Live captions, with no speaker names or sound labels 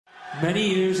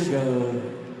Many years ago,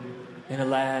 in a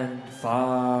land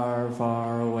far,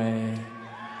 far away,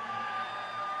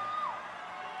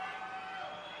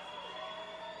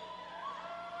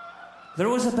 there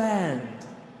was a band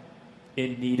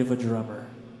in need of a drummer.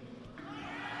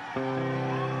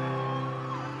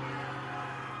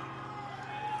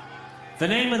 The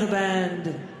name of the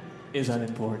band is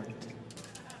unimportant.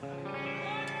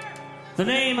 The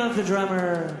name of the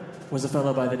drummer was a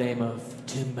fellow by the name of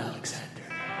Tim Alexander.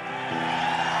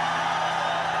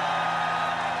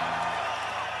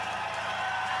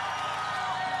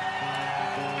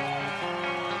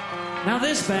 Now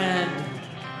this band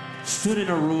stood in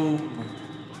a room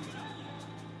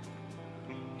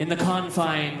in the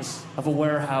confines of a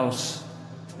warehouse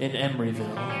in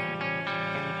Emeryville.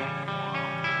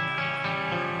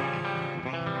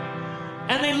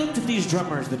 And they looked at these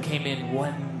drummers that came in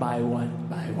one by one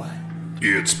by one.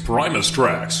 It's Primus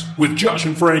Tracks with Josh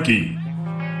and Frankie.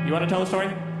 You want to tell a story?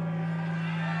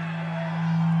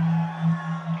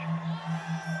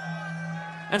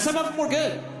 And some of them were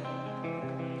good.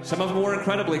 Some of them were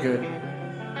incredibly good.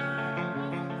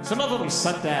 Some of them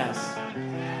sucked ass.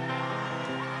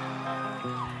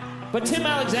 But Tim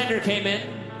Alexander came in,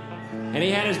 and he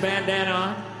had his bandana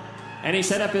on, and he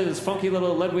set up his funky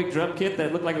little Ludwig drum kit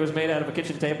that looked like it was made out of a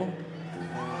kitchen table.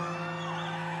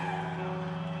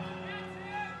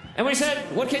 And we said,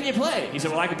 "What can you play?" He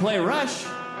said, "Well, I can play Rush."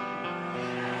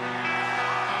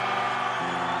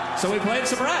 So we played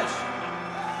some Rush.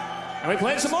 And we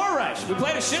played some more Rush. We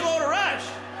played a shitload of Rush.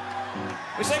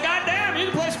 We said, "God damn, you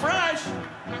can play some Rush.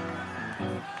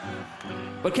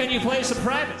 But can you play some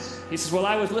Primus?" He says, "Well,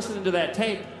 I was listening to that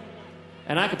tape,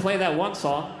 and I could play that one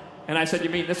song." And I said, "You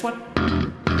mean this one?"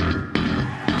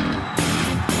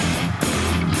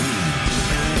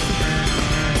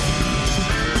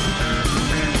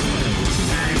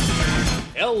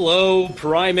 Hello,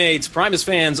 Primates, Primus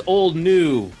fans, old,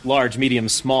 new, large, medium,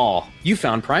 small. You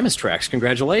found Primus Tracks.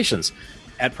 Congratulations.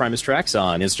 At Primus Tracks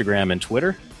on Instagram and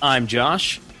Twitter. I'm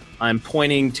Josh. I'm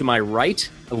pointing to my right,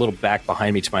 a little back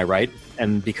behind me to my right,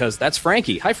 and because that's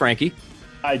Frankie. Hi, Frankie.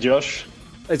 Hi, Josh.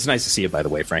 It's nice to see you, by the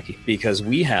way, Frankie, because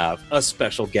we have a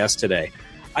special guest today.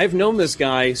 I've known this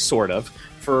guy, sort of,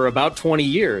 for about 20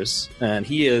 years, and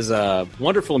he is a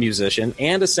wonderful musician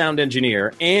and a sound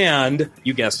engineer, and,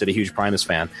 you guessed it, a huge Primus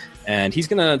fan. And he's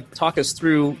going to talk us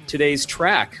through today's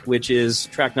track, which is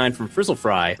track 9 from Frizzle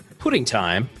Fry, Pudding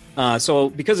Time. So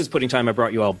because it's pudding time, I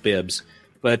brought you all bibs.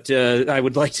 But I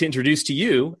would like to introduce to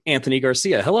you Anthony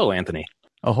Garcia. Hello, Anthony.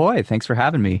 Ahoy. Thanks for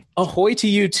having me. Ahoy to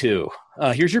you, too.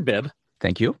 Here's your bib.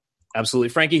 Thank you. Absolutely.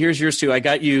 Frankie, here's yours, too. I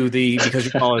got you because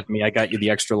you're taller than me, I got you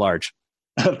the extra large.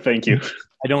 Thank you.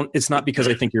 It's not because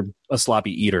I think you're a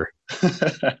sloppy eater.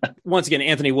 Once again,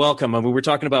 Anthony, welcome. We were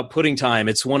talking about Pudding Time.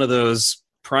 It's one of those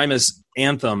Primus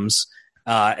anthems,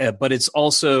 but it's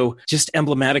also just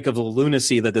emblematic of the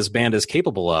lunacy that this band is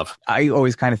capable of. I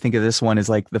always kind of think of this one as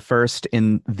like the first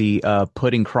in the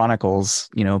Pudding Chronicles,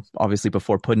 obviously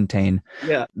before Puddingtane.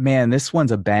 Yeah. Man, this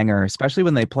one's a banger, especially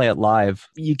when they play it live.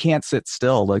 You can't sit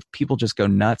still. Like, people just go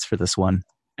nuts for this one.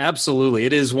 Absolutely.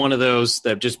 It is one of those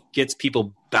that just gets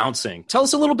people bouncing. Tell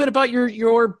us a little bit about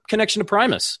your connection to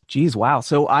Primus. Geez, wow.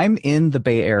 So I'm in the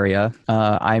Bay Area.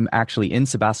 I'm actually in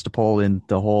Sebastopol in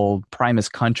the whole Primus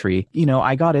country.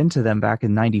 I got into them back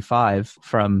in 95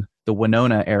 from the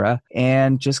Winona era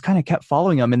and just kind of kept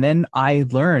following them. And then I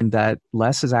learned that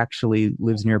Les actually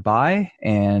lives nearby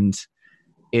and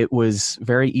it was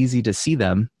very easy to see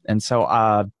them. And so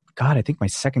I think my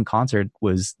second concert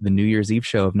was the New Year's Eve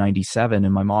show of 97.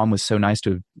 And my mom was so nice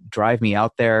to drive me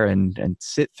out there and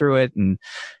sit through it. And,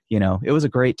 it was a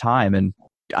great time. And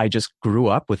I just grew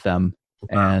up with them.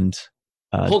 And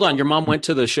hold on, your mom went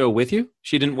to the show with you?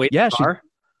 She didn't wait in the car?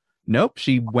 Nope.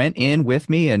 She went in with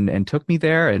me and took me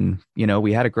there. And,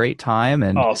 we had a great time.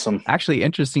 And awesome. Actually,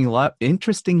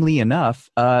 interestingly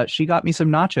enough, she got me some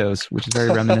nachos, which is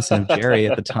very reminiscent of Jerry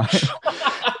at the time.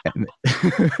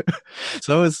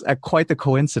 So it was quite the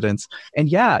coincidence. And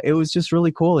yeah, it was just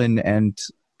really cool and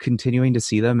continuing to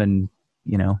see them and,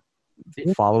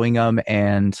 following them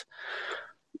and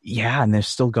they're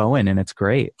still going and it's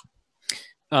great.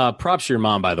 Props to your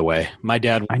mom, by the way. My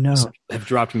dad have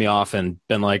dropped me off and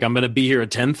been like, "I'm going to be here at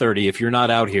 10:30 if you're not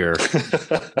out here."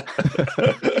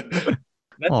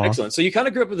 That's excellent. So you kind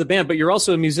of grew up with the band, but you're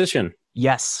also a musician.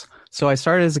 Yes. So I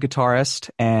started as a guitarist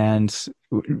and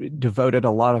devoted a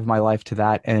lot of my life to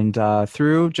that. And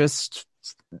through just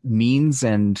means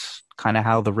and kind of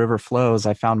how the river flows,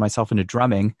 I found myself into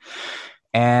drumming.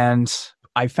 And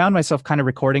I found myself kind of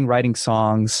recording, writing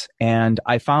songs. And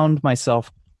I found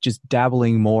myself just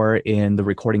dabbling more in the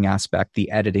recording aspect, the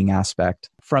editing aspect.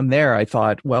 From there, I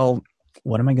thought, well,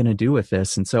 what am I going to do with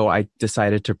this? And so I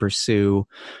decided to pursue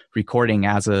recording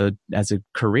as a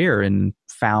career and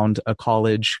found a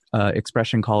college,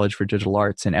 Expression College for Digital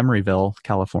Arts in Emeryville,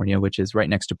 California, which is right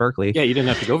next to Berkeley. Yeah, you didn't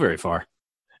have to go very far.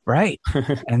 Right.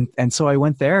 and so I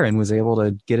went there and was able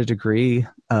to get a degree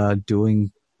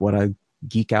doing what I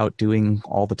geek out doing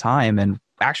all the time. And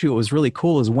actually what was really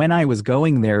cool is when I was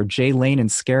going there, Jay Lane and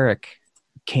Skerrick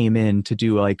came in to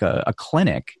do like a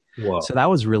clinic. Whoa. So that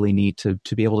was really neat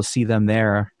to be able to see them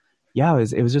there. Yeah,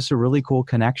 it was just a really cool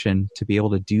connection to be able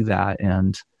to do that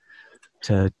and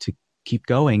to keep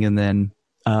going. And then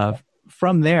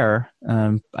from there,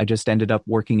 I just ended up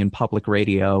working in public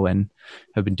radio and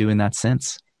have been doing that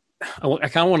since. I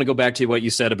kind of want to go back to what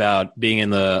you said about being in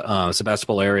the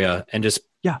Sebastopol area and just,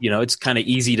 it's kind of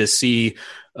easy to see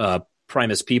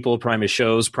Primus people, Primus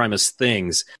shows, Primus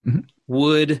things. Mm-hmm.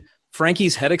 Would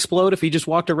Frankie's head explode if he just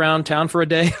walked around town for a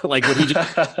day? Like, would he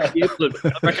just be able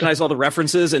to recognize all the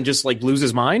references and just like lose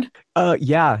his mind?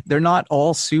 Yeah, they're not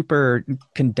all super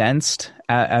condensed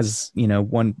as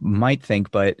one might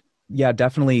think, but yeah,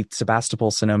 definitely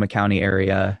Sebastopol, Sonoma County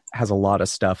area has a lot of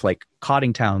stuff. Like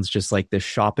Coddingtown's just like this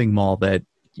shopping mall that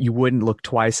you wouldn't look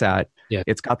twice at. Yeah.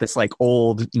 It's got this like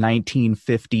old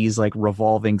 1950s like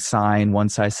revolving sign. One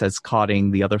side says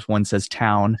Codding, the other one says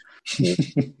town.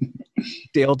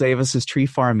 Dale Davis's tree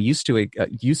farm used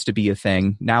to be a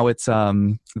thing. Now it's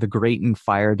the Grayton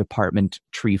Fire Department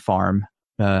tree farm.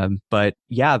 But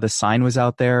yeah, the sign was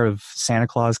out there of Santa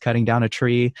Claus cutting down a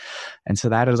tree, and so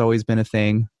that has always been a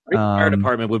thing. Fire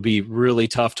department would be really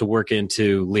tough to work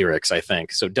into lyrics, I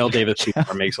think. So Dale Davis tree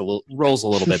farm rolls a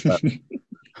little bit better.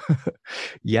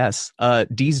 Yes,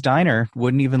 Dee's Diner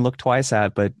wouldn't even look twice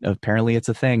at, but apparently it's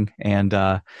a thing, and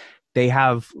they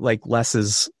have like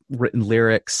Les's written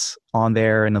lyrics on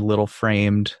there in a little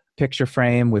framed picture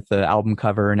frame with the album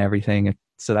cover and everything.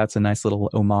 So that's a nice little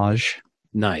homage.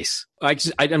 Nice. I'm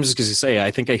just going to say,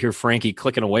 I think I hear Frankie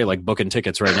clicking away like booking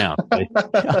tickets right now.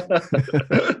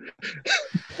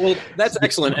 Well, that's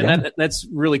excellent. And that's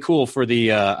really cool for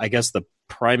the, I guess, the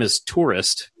Primus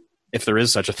tourist, if there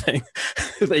is such a thing,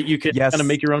 that you could kind of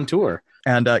make your own tour.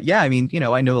 And I mean,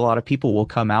 I know a lot of people will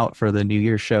come out for the New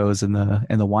Year's shows and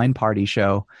the wine party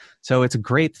show. So it's a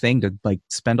great thing to like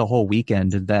spend a whole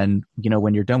weekend. And then,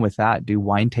 when you're done with that, do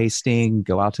wine tasting,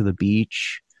 go out to the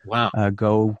beach. Wow.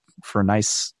 Go for a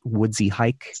nice woodsy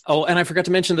hike. Oh, and I forgot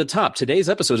to mention the top. Today's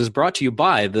episode is brought to you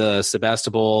by the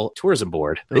Sebastopol Tourism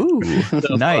Board. Ooh,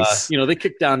 so, nice. They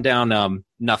kicked down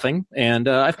nothing, and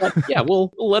I thought,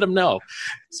 we'll let them know.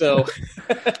 So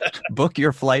book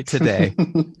your flight today.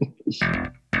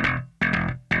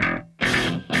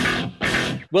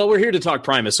 Well, we're here to talk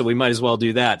Primus, so we might as well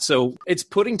do that. So it's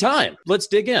pudding time. Let's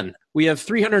dig in. We have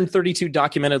 332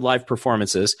 documented live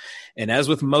performances, and as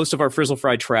with most of our Frizzle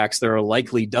Fry tracks, there are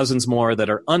likely dozens more that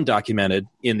are undocumented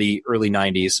in the early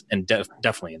 90s and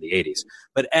definitely in the 80s.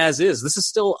 But as is, this is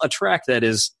still a track that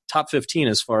is top 15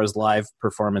 as far as live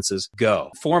performances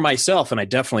go. For myself, and I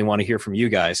definitely want to hear from you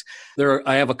guys,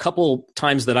 I have a couple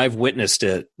times that I've witnessed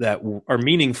it that are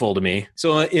meaningful to me.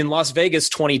 So in Las Vegas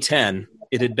 2010,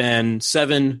 it had been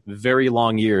 7 very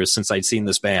long years since I'd seen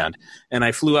this band. And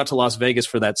I flew out to Las Vegas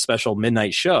for that special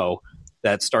midnight show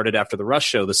that started after the Rush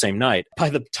show the same night. By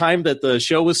the time that the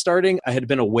show was starting, I had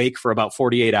been awake for about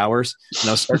 48 hours. And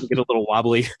I was starting to get a little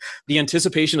wobbly. The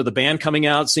anticipation of the band coming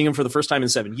out, seeing them for the first time in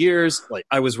 7 years, like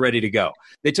I was ready to go.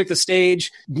 They took the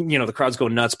stage, the crowd's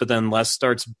going nuts, but then Les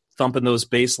starts thumping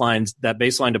that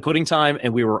baseline to pudding time,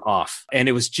 and we were off. And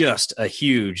it was just a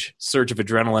huge surge of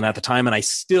adrenaline at the time. And I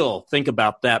still think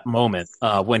about that moment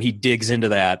when he digs into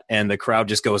that and the crowd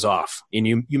just goes off. And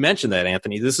you mentioned that,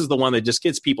 Anthony. This is the one that just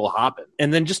gets people hopping.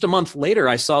 And then just a month later,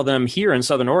 I saw them here in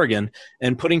Southern Oregon,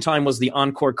 and pudding time was the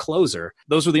encore closer.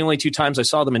 Those were the only 2 times I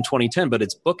saw them in 2010, but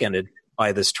it's bookended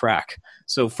by this track.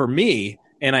 So for me,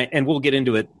 and we'll get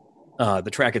into it,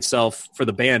 the track itself for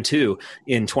the band too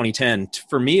in 2010,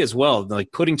 for me as well,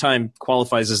 like pudding time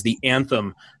qualifies as the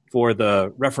anthem for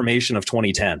the Reformation of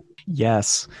 2010.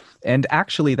 Yes. And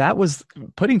actually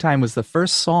pudding time was the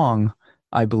first song,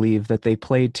 I believe, that they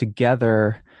played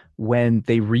together when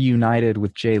they reunited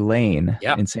with Jay Lane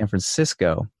in San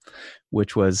Francisco,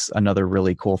 which was another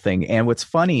really cool thing. And what's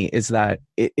funny is that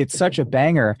it's such a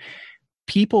banger.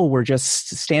 People were just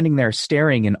standing there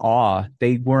staring in awe.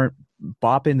 They weren't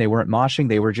bopping, they weren't moshing,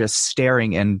 they were just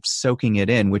staring and soaking it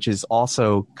in, which is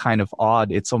also kind of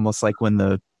odd. It's almost like when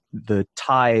the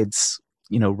tides,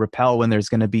 repel when there's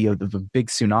going to be a big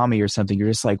tsunami or something. You're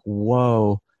just like,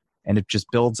 whoa, and it just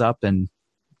builds up and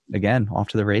again, off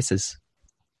to the races.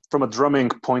 From a drumming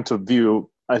point of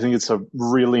view, I think it's a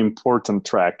really important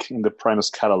track in the Primus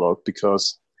catalog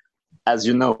because, as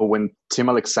you know, when Tim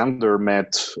Alexander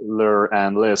met Lur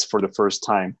and Les for the first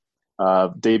time,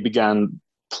 they began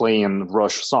playing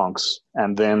Rush songs.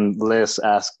 And then Les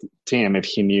asked Tim if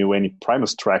he knew any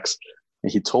Primus tracks.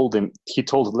 And he told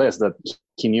Les that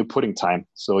he knew Pudding Time.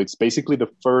 So it's basically the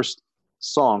first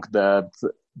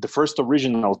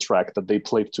original track that they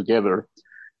played together.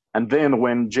 And then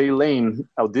when Jay Lane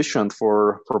auditioned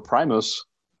for Primus,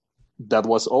 that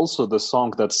was also the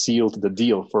song that sealed the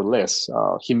deal for Les.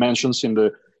 He mentions in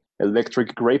the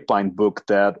Electric Grapevine book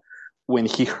that when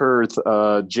he heard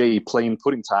Jay playing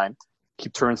Pudding Time, he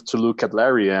turned to look at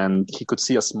Larry and he could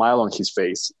see a smile on his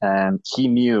face, and he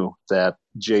knew that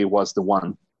Jay was the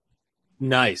one.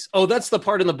 Nice. Oh, that's the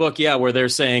part in the book, yeah, where they're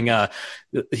saying,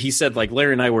 he said, like,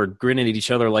 Larry and I were grinning at each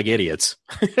other like idiots.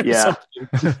 Yeah.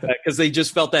 Because they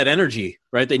just felt that energy,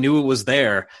 right? They knew it was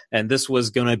there, and this was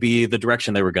going to be the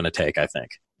direction they were going to take, I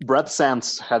think. Brad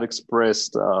Sands had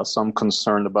expressed some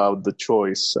concern about the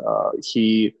choice.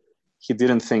 He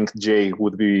didn't think Jay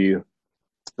would be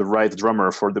the right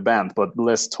drummer for the band, but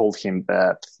Les told him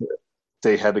that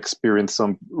they had experienced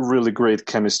some really great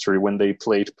chemistry when they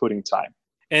played Pudding Time.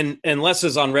 And Les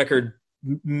is on record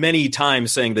many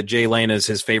times saying that Jay Lane is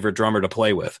his favorite drummer to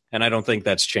play with, and I don't think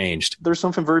that's changed. There's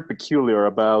something very peculiar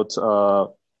about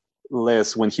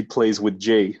Les when he plays with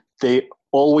Jay. They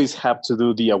always have to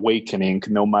do the awakening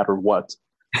no matter what.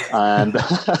 And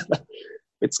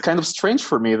it's kind of strange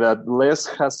for me that Les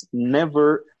has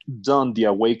never done the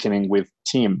awakening with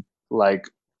Tim, like,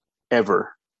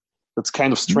 ever. That's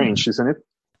kind of strange, isn't it?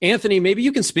 Anthony, maybe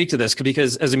you can speak to this,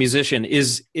 because as a musician,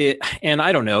 is it, and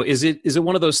I don't know, is it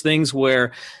one of those things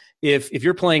where if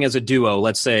you're playing as a duo,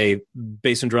 let's say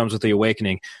bass and drums with The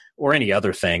Awakening or any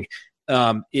other thing,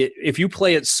 if you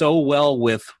play it so well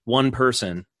with one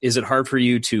person, is it hard for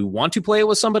you to want to play it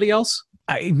with somebody else?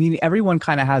 I mean, everyone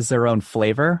kind of has their own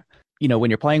flavor. You know,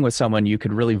 when you're playing with someone, you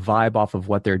could really vibe off of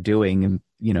what they're doing. And,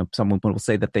 you know, someone will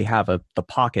say that they have the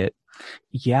pocket.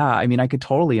 Yeah, I mean, I could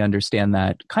totally understand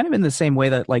that. Kind of in the same way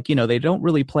that, like, you know, they don't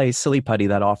really play Silly Putty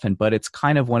that often, but it's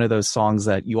kind of one of those songs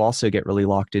that you also get really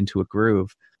locked into a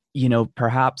groove. You know,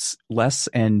 perhaps Les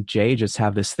and Jay just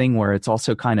have this thing where it's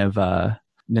also kind of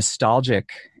nostalgic,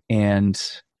 and,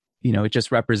 you know, it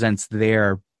just represents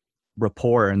their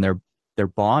rapport and their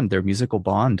bond, their musical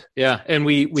bond. Yeah, and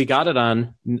we got it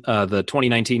on the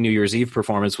 2019 New Year's Eve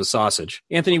performance with Sausage.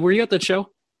 Anthony, were you at that show?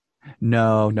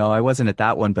 No, I wasn't at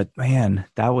that one, but man,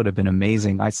 that would have been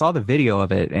amazing. I saw the video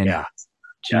of it, and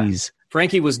geez. Yeah.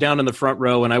 Frankie was down in the front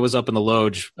row, and I was up in the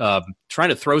loge trying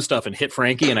to throw stuff and hit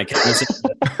Frankie, and I kept missing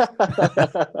it.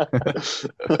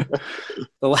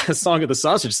 The last song of the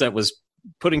Sausage set was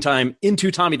Pudding Time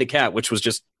into Tommy the Cat, which was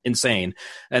just insane.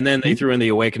 And then they threw in The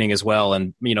Awakening as well.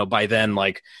 And, you know, by then,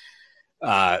 like,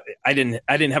 I didn't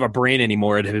have a brain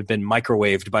anymore. It had been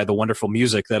microwaved by the wonderful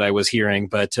music that I was hearing,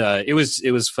 but it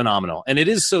was phenomenal. And it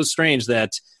is so strange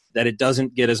that it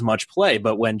doesn't get as much play,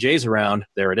 but when Jay's around,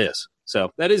 there it is.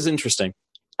 So that is interesting.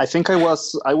 I think I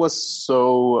was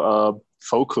so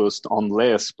focused on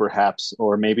Les, perhaps,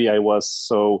 or maybe I was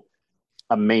so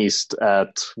amazed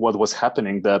at what was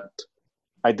happening that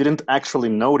I didn't actually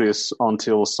notice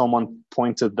until someone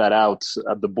pointed that out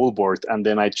at the bullboard, and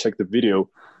then I checked the video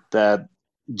that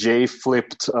Jay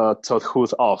flipped Todd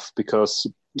Huth off because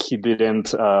he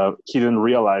didn't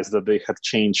realize that they had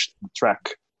changed the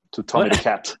track to Tommy the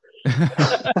Cat.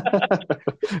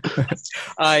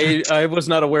 I was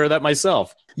not aware of that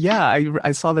myself. Yeah,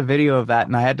 I saw the video of that,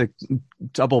 and I had to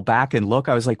double back and look.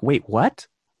 I was like, wait, what?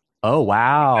 Oh,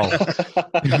 wow.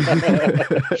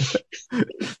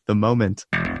 The moment.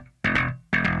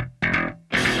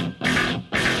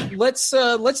 Let's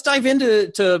dive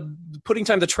into Pudding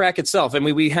Time, the track itself. I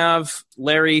mean, we have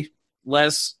Larry,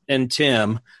 Les, and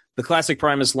Tim, the classic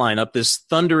Primus lineup, this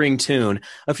thundering tune.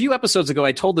 A few episodes ago,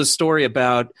 I told this story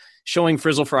about showing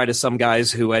Frizzle Fry to some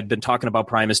guys who had been talking about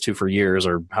Primus 2 for years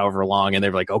or however long, and they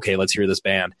were like, okay, let's hear this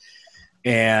band.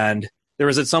 And there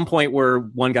was at some point where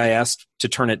one guy asked to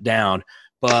turn it down,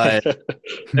 but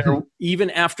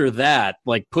even after that,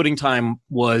 like, Pudding Time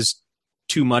was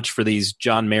too much for these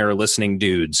John Mayer listening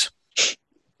dudes.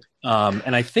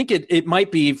 And I think it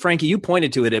might be, Frankie, you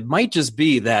pointed to it, it might just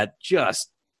be that just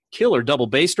killer double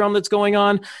bass drum that's going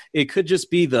on. It could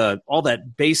just be all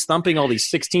that bass thumping, all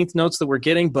these 16th notes that we're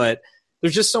getting, but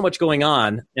there's just so much going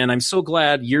on. And I'm so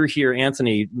glad you're here,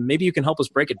 Anthony. Maybe you can help us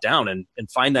break it down and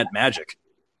find that magic.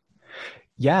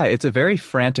 Yeah, it's a very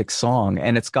frantic song,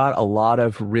 and it's got a lot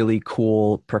of really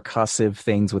cool percussive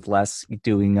things with Les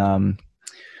doing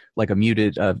like a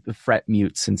muted fret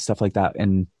mutes and stuff like that.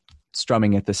 And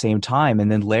strumming at the same time.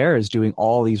 And then Lair is doing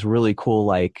all these really cool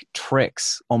like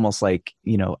tricks, almost like,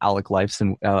 Alex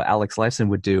Lifeson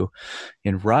would do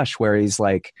in Rush, where he's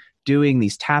like doing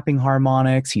these tapping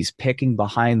harmonics, he's picking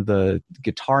behind the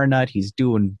guitar nut, he's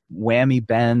doing whammy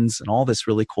bends and all this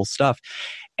really cool stuff.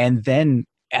 And then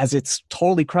as it's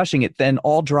totally crushing it, then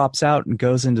all drops out and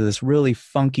goes into this really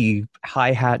funky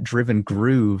hi-hat driven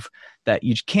groove that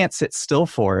you can't sit still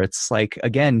for. It's like,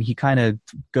 again, he kind of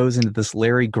goes into this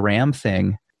Larry Graham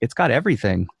thing. It's got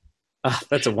everything.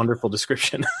 That's a wonderful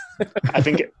description. I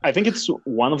think it's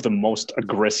one of the most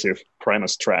aggressive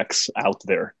Primus tracks out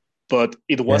there, but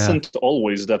it wasn't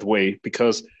always that way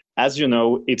because, as you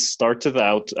know, it started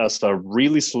out as a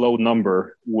really slow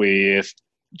number with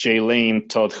Jay Lane,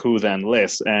 Todd Hood, and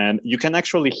Les, and you can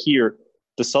actually hear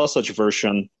the Sausage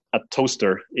version at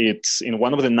Toaster. It's in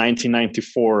one of the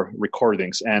 1994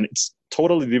 recordings, and it's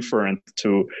totally different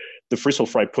to the Frizzle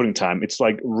Fry Pudding Time. It's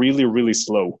like really, really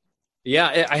slow.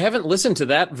 Yeah, I haven't listened to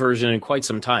that version in quite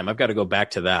some time. I've got to go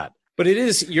back to that. But it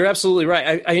is, you're absolutely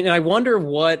right. I wonder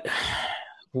what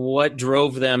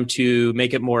drove them to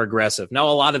make it more aggressive. Now,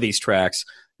 a lot of these tracks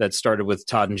that started with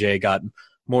Todd and Jay got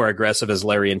more aggressive as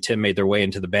Larry and Tim made their way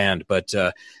into the band. But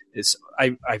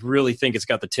I really think it's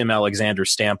got the Tim Alexander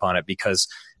stamp on it because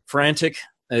frantic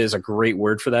is a great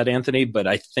word for that, Anthony, but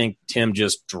I think Tim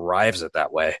just drives it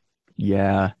that way.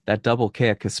 Yeah, that double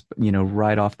kick is,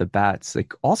 right off the bat. It's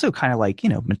like also kind of like,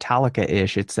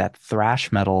 Metallica-ish. It's that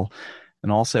thrash metal.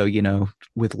 And also,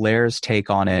 with Lair's take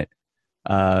on it,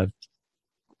 and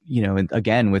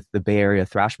again, with the Bay Area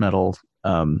thrash metal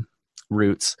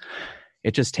roots,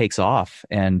 it just takes off.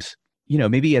 And,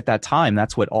 maybe at that time,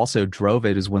 that's what also drove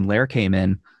it is when Lair came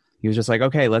in, he was just like,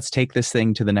 okay, let's take this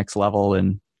thing to the next level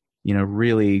and,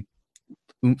 really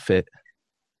oomph it.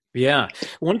 Yeah.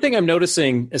 One thing I'm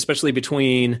noticing, especially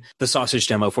between the Sausage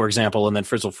demo, for example, and then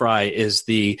Frizzle Fry, is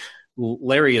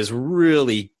Larry is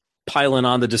really piling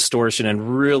on the distortion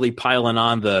and really piling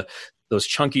on those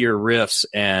chunkier riffs,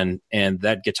 and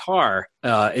that guitar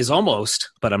is almost,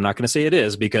 but I'm not going to say it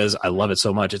is because I love it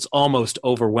so much, it's almost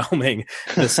overwhelming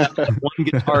the sound that one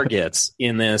guitar gets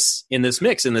in this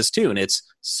mix, in this tune. It's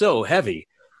so heavy.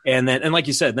 And like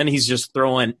you said, then he's just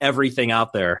throwing everything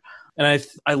out there. And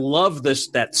I love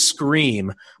that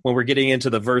scream when we're getting into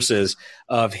the verses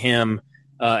of him,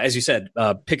 as you said,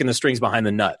 picking the strings behind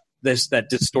the nut. That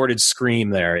distorted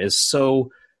scream there is so.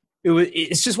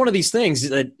 It's just one of these things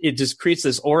that it just creates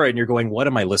this aura, and you're going, "What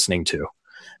am I listening to?"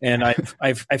 And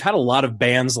I've had a lot of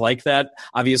bands like that.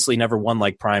 Obviously, never one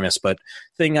like Primus, but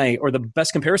the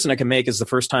best comparison I can make is the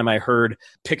first time I heard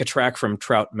 "Pick a Track from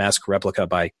Trout Mask Replica"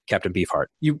 by Captain Beefheart.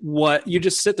 You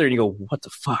just sit there and you go, "What the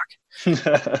fuck?"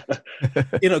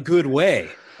 In a good way.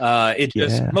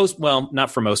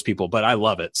 Not for most people, but I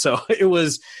love it. So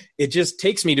it just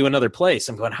takes me to another place.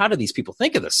 I'm going, how do these people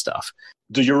think of this stuff?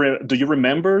 Do you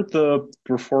remember the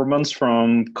performance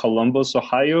from Columbus,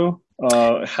 Ohio,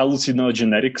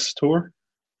 Hallucinogenetics tour?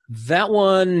 That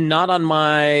one, not on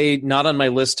my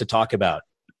list to talk about.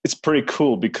 It's pretty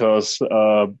cool because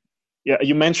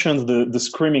you mentioned the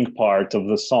screaming part of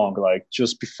the song, like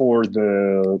just before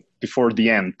the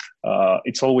end.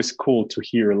 It's always cool to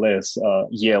hear Les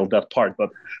yell that part,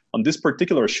 but on this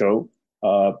particular show,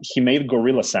 he made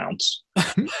gorilla sounds.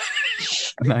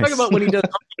 Nice. Talk about when he does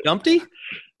Humpty Dumpty?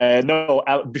 No,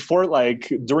 before,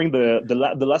 like during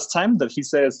the last time that he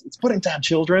says it's pudding time,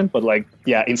 children, but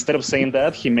instead of saying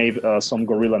that, he made some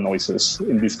gorilla noises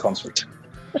in this concert.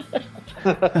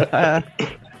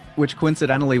 Which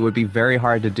coincidentally would be very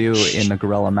hard to do in a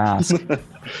gorilla mask.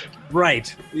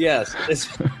 Right. Yes.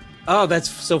 Oh, that's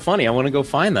so funny. I want to go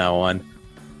find that one.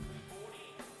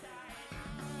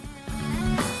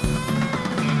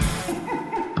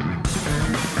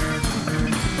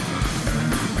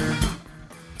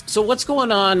 So what's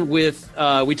going on with,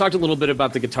 we talked a little bit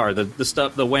about the guitar, the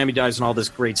stuff, the whammy dives and all this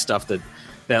great stuff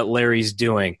that Larry's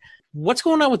doing. What's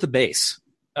going on with the bass?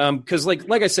 Because like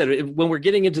I said, when we're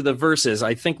getting into the verses,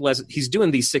 I think he's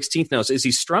doing these 16th notes. Is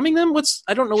he strumming them?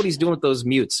 I don't know what he's doing with those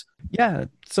mutes. Yeah.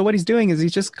 So what he's doing is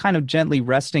he's just kind of gently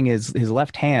resting his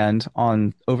left hand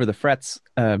over the frets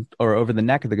or over the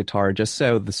neck of the guitar, just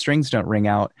so the strings don't ring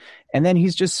out. And then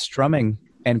he's just strumming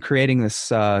and creating this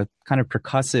kind of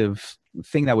percussive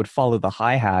thing that would follow the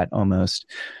hi-hat almost.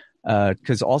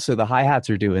 Because also the hi-hats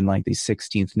are doing like these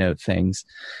 16th note things.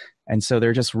 And so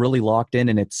they're just really locked in,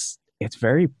 and it's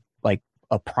very like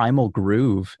a primal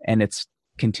groove, and it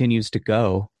continues to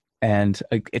go. And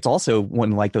it's also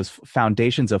one like those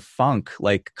foundations of funk,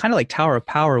 like kind of like Tower of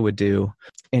Power would do.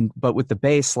 But with the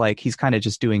bass, like he's kind of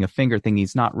just doing a finger thing.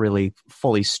 He's not really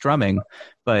fully strumming.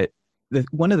 But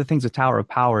one of the things with Tower of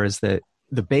Power is that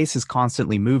the bass is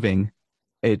constantly moving.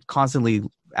 It constantly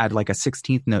add like a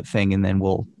 16th note thing and then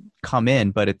will come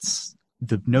in, but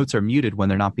the notes are muted when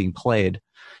they're not being played.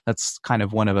 That's kind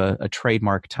of one of a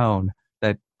trademark tone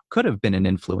that could have been an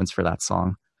influence for that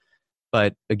song.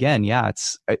 But again, yeah,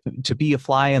 it's to be a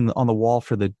fly on the wall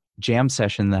for the jam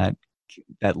session that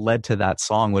led to that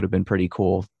song would have been pretty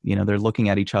cool. You know, they're looking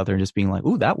at each other and just being like,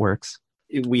 "Ooh, that works."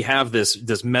 We have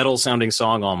this metal sounding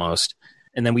song almost,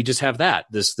 and then we just have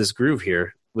this groove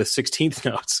here with 16th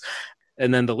notes,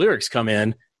 and then the lyrics come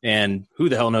in, and who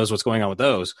the hell knows what's going on with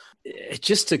those?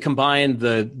 Just to combine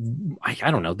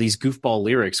I don't know, these goofball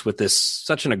lyrics with this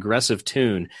such an aggressive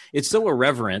tune, it's so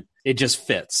irreverent, it just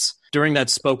fits. During that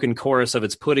spoken chorus of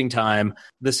 "It's Pudding Time,"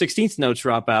 the 16th notes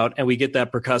drop out, and we get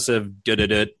that percussive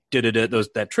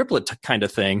that triplet kind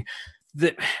of thing.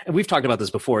 We've talked about this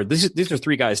before. These are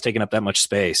three guys taking up that much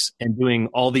space and doing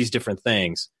all these different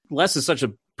things. Les is such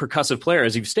a percussive player,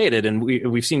 as you've stated, and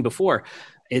we've seen before.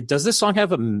 Does this song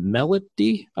have a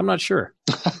melody? I'm not sure.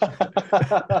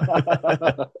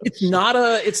 It's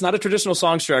not a traditional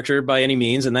song structure by any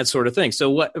means, and that sort of thing. So,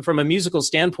 what from a musical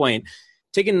standpoint,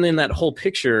 taking in that whole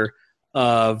picture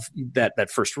of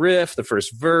that first riff, the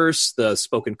first verse, the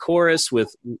spoken chorus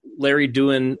with Larry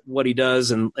doing what he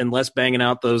does and Les banging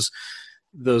out those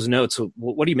notes.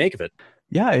 What do you make of it?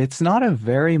 Yeah, it's not a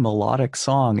very melodic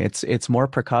song. It's more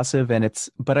percussive,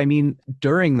 but I mean,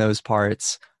 during those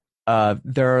parts,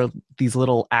 there are these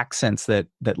little accents that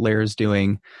Lair's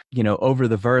doing, you know, over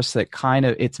the verse that kind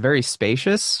of, it's very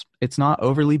spacious. It's not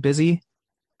overly busy,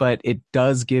 but it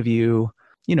does give you,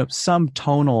 you know, some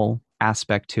tonal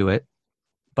aspect to it.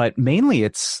 But mainly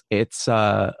it's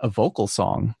a vocal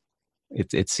song.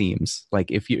 It seems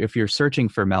like if you're searching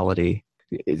for melody,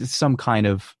 it's some kind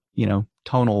of, you know,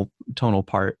 tonal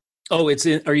part. Oh,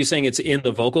 are you saying it's in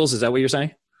the vocals? Is that what you're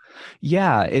saying?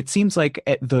 Yeah, it seems like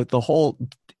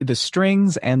the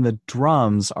strings and the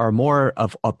drums are more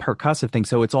of a percussive thing.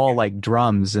 So it's all like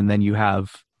drums, and then you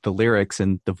have the lyrics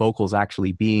and the vocals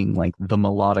actually being like the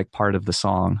melodic part of the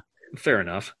song. Fair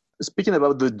enough. Speaking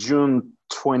about the June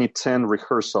 2010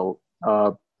 rehearsal,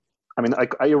 I mean,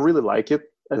 I really like it.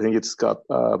 I think it's got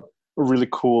a really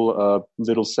cool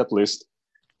little set list.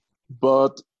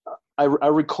 But I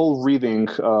recall reading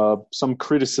some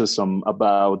criticism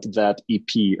about that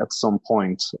EP at some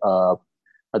point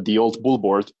at the old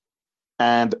Bullboard.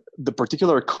 And the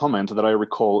particular comment that I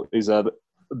recall is that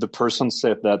the person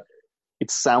said that it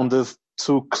sounded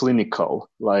too clinical,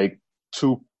 like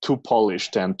too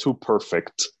polished and too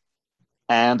perfect.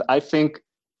 And I think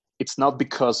it's not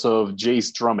because of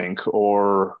Jay's drumming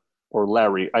or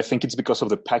Larry. I think it's because of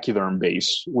the pachyderm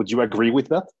bass. Would you agree with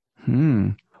that?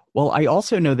 Well, I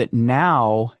also know that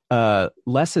now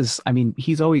Les is, I mean,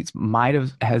 he's always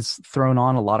has thrown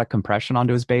on a lot of compression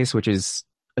onto his bass, which is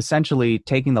essentially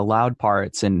taking the loud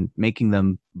parts and bringing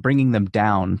them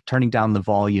down, turning down the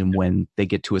volume when they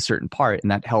get to a certain part.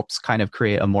 And that helps kind of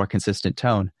create a more consistent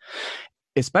tone.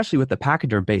 Especially with the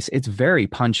pachyderm bass, it's very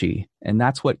punchy, and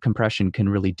that's what compression can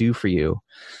really do for you.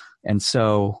 And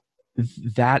so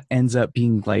that ends up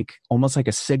being like almost like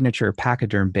a signature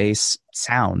pachyderm bass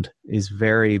sound, is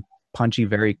very punchy,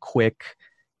 very quick,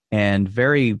 and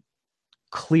very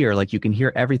clear. Like you can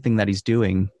hear everything that he's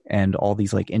doing and all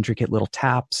these like intricate little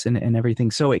taps and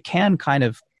everything. So it can kind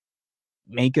of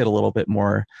make it a little bit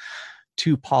more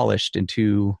too polished and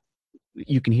you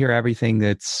can hear everything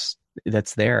that's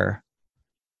there.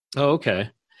 Oh, okay.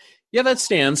 Yeah, that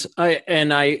stands.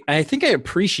 I think I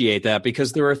appreciate that,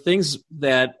 because there are things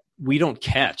that we don't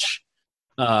catch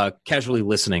casually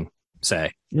listening,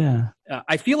 say. Yeah.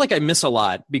 I feel like I miss a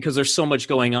lot because there's so much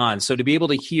going on. So to be able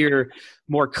to hear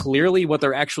more clearly what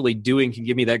they're actually doing can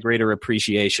give me that greater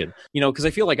appreciation. You know, because I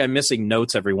feel like I'm missing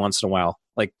notes every once in a while,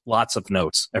 like lots of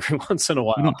notes every once in a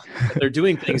while. They're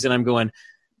doing things and I'm going,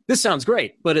 this sounds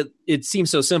great, but it seems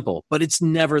so simple, but it's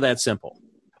never that simple.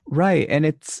 Right. And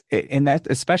that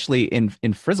especially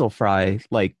in Frizzle Fry,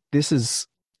 like this is,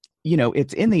 you know,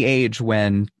 it's in the age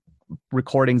when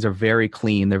recordings are very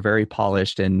clean, they're very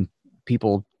polished, and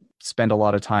people spend a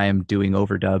lot of time doing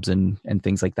overdubs and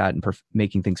things like that and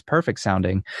making things perfect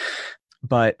sounding.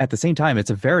 But at the same time, it's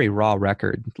a very raw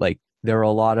record. Like there are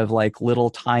a lot of like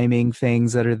little timing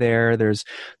things that are there. There's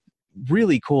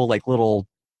really cool, like little,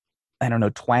 I don't know,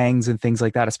 twangs and things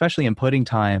like that, especially in Pudding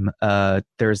Time.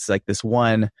 There's like this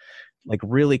one like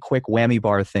really quick whammy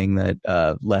bar thing that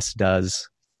Les does,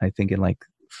 I think in like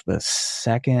the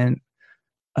second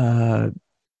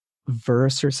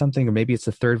verse or something, or maybe it's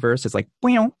the third verse. It's like,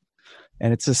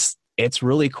 and it's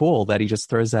really cool that he just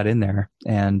throws that in there,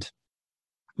 and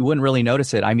you wouldn't really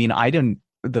notice it. I mean, I didn't,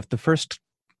 the first,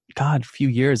 few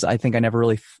years, I think I never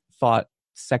really thought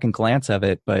second glance of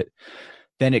it, but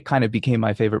then it kind of became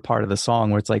my favorite part of the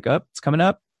song, where it's like, oh, it's coming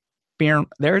up.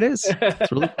 There it is.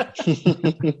 It's really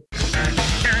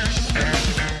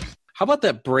How about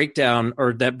that breakdown,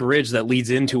 or that bridge that leads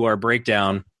into our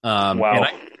breakdown? Wow.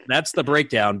 That's the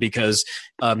breakdown, because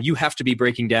you have to be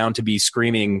breaking down to be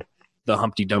screaming the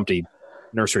Humpty Dumpty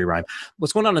nursery rhyme.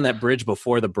 What's going on in that bridge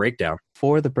before the breakdown?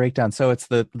 For the breakdown. So it's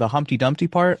the Humpty Dumpty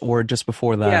part, or just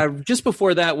before that? Yeah, just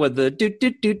before that, with the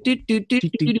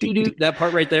that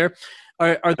part right there.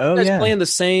 Are you guys playing the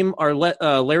same? Are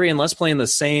Larry and Les playing the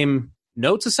same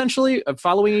notes, essentially,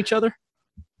 following each other?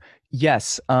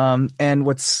 Yes. And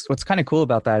what's kind of cool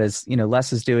about that is,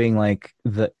 Les is doing like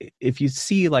if you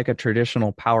see like a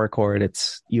traditional power chord,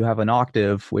 you have an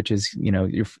octave, which is,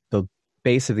 the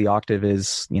base of the octave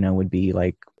is, would be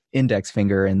like index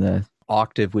finger, and the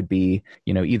octave would be,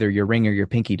 either your ring or your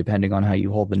pinky, depending on how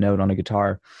you hold the note on a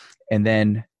guitar. And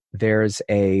then there's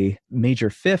a major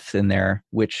fifth in there,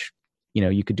 which,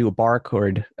 you could do a bar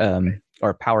chord,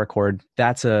 or power chord.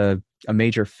 That's a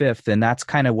major fifth, and that's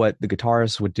kind of what the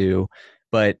guitarist would do.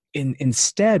 But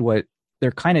instead, what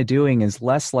they're kind of doing is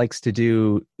Les likes to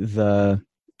do the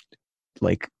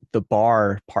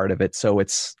bar part of it. So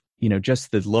it's, just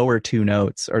the lower two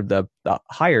notes, or the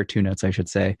higher two notes, I should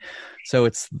say. So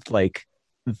it's like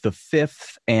the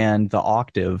fifth and the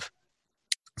octave.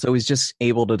 So he's just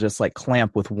able to just like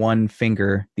clamp with one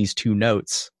finger these two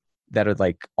notes that are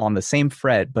like on the same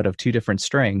fret, but of two different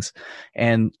strings.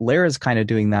 And Lara's kind of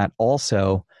doing that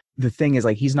also. The thing is,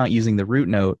 like, he's not using the root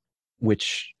note,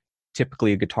 which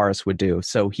typically a guitarist would do.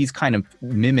 So he's kind of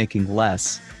mimicking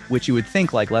Les, which you would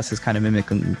think like Les is kind of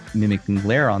mimicking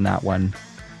Lara on that one.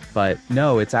 But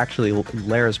no, it's actually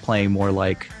Lara's playing more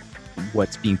like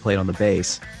what's being played on the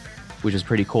bass, which is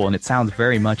pretty cool. And it sounds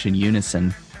very much in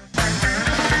unison.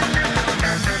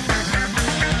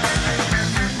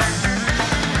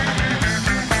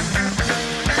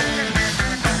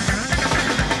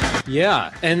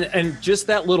 Yeah, and just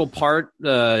that little part,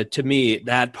 to me,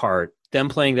 that part, them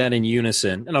playing that in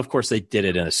unison, and of course they did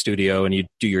it in a studio and you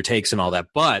do your takes and all that,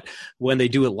 but when they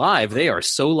do it live, they are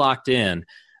so locked in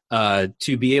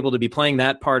to be able to be playing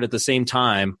that part at the same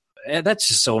time. And that's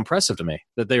just so impressive to me,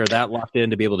 that they are that locked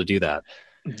in to be able to do that.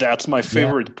 That's my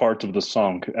favorite part of the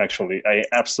song, actually. I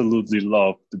absolutely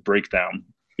love the breakdown.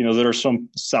 There are some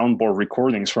soundboard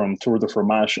recordings from Tour de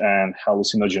Fromage and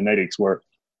Hallucinogenetics where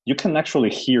you can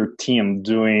actually hear Tim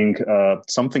doing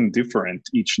something different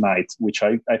each night, which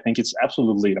I think is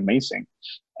absolutely amazing.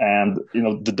 And,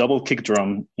 the double kick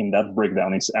drum in that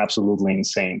breakdown is absolutely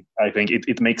insane. I think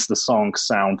it makes the song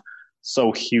sound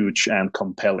so huge and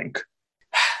compelling.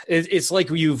 It's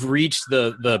like you've reached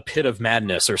the pit of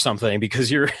madness or something, because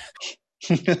you're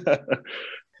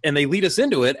and they lead us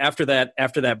into it after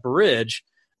that bridge.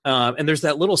 And there's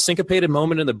that little syncopated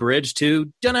moment in the bridge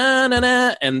too,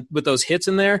 da-na-na-na, and with those hits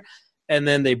in there, and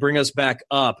then they bring us back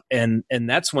up, and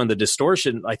that's when the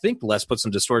distortion. I think Les put some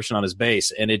distortion on his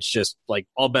bass, and it's just like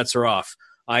all bets are off.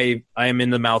 I am in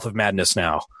the mouth of madness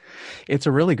now. It's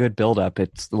a really good build-up.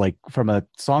 It's like, from a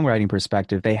songwriting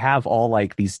perspective, they have all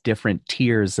like these different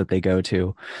tiers that they go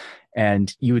to,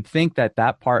 and you would think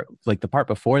that part, like the part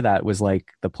before that, was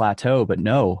like the plateau, but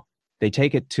no, they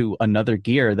take it to another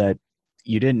gear that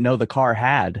you didn't know the car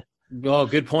had. Oh,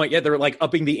 good point. Yeah, they're like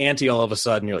upping the ante all of a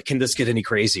sudden. You're like, can this get any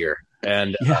crazier?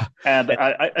 And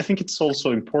I think it's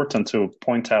also important to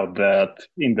point out that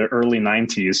in the early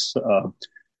 90s,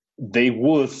 they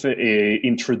would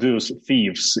introduce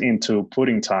thieves into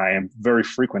Pudding Time very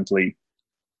frequently,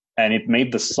 and it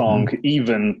made the song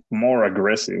even more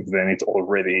aggressive than it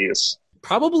already is.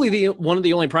 Probably one of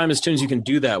the only Primus tunes you can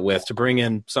do that with, to bring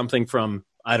in something from,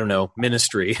 I don't know,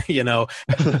 Ministry, and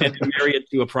marry it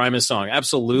to a Primus song.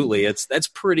 Absolutely. That's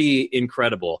pretty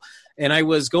incredible. And I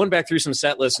was going back through some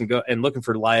set lists and looking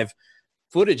for live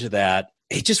footage of that.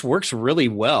 It just works really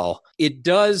well. It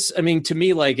does. I mean, to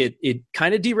me, like it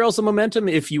kind of derails the momentum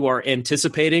if you are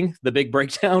anticipating the big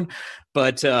breakdown,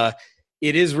 but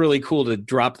it is really cool to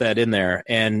drop that in there.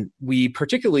 And we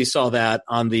particularly saw that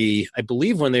on I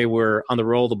believe when they were on the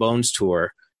Roll the Bones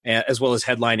tour, as well as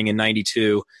headlining in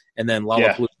 92 and then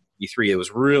Lollapalooza in 93. It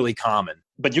was really common.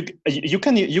 But you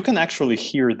can actually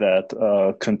hear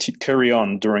that carry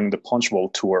on during the Punch Bowl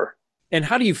tour. And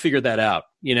how do you figure that out?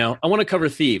 I want to cover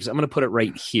Thieves. I'm going to put it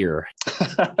right here.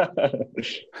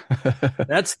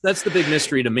 That's the big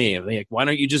mystery to me. Like, why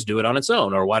don't you just do it on its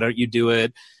own? Or why don't you do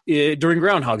it during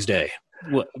Groundhog's Day?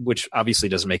 Which obviously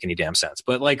doesn't make any damn sense.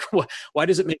 But like, why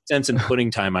does it make sense in Pudding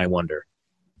Time, I wonder?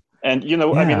 And,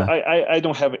 I mean, Yeah. I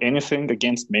don't have anything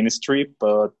against Ministry,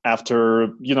 but after,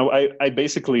 I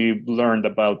basically learned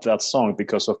about that song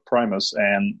because of Primus,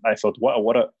 and I thought, wow,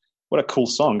 what a cool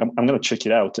song. I'm going to check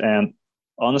it out. And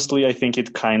honestly, I think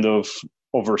it kind of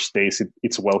overstays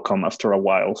its welcome after a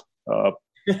while.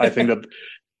 I think that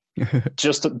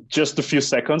just a few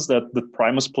seconds that the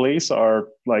Primus plays are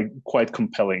like quite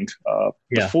compelling.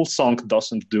 The full song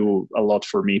doesn't do a lot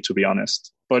for me, to be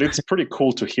honest, but it's pretty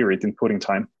cool to hear it in Pudding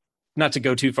Time. Not to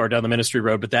go too far down the Ministry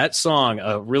road, but that song,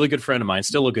 a really good friend of mine,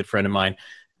 still a good friend of mine,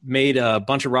 made a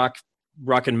bunch of rock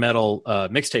and metal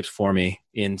mixtapes for me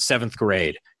in 7th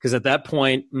grade. Because at that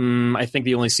point, I think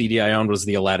the only CD I owned was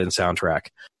the Aladdin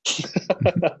soundtrack.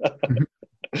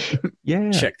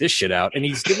 Yeah. Check this shit out. And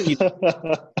he's giving me...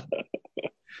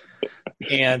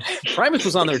 And Primus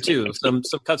was on there too. Some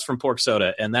cuts from Pork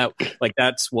Soda, and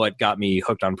that's what got me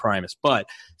hooked on Primus. But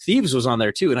Thieves was on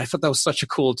there too, and I thought that was such a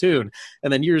cool tune.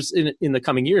 And then years in the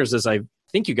coming years, as I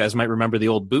think you guys might remember the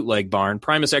old bootleg barn,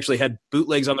 Primus actually had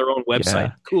bootlegs on their own website.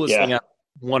 Yeah. Coolest thing out.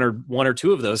 One or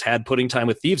two of those had Pudding Time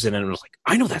with Thieves in it, and I was like,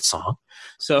 I know that song.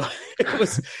 So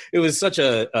it was such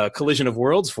a collision of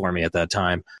worlds for me at that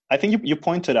time. I think you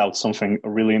pointed out something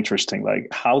really interesting. Like,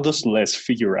 how does Les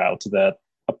figure out that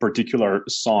a particular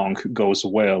song goes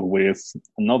well with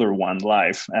another one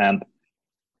live? And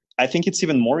I think it's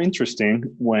even more interesting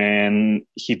when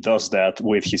he does that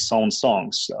with his own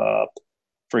songs.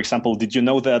 For example, did you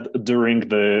know that during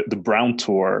the Brown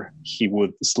tour, he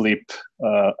would slip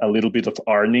a little bit of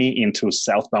Arnie into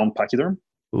Southbound Pachyderm?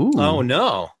 Ooh. Oh,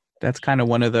 no. That's kind of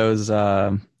one of those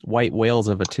white whales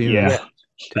of a tune. Yeah. To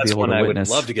That's be able one to I witness.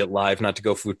 would love to get live, not to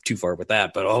go too far with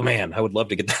that, but oh man, I would love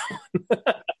to get that one.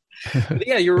 But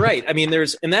yeah, you're right. I mean,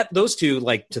 those two,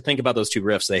 like, to think about those two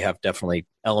riffs, they have definitely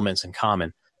elements in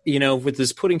common. With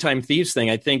this Pudding Time Thieves thing,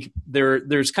 I think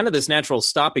there's kind of this natural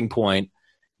stopping point.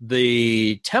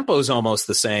 The tempo's almost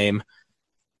the same,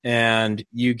 and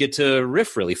you get to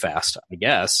riff really fast, I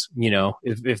guess.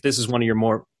 If this is one of your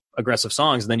more aggressive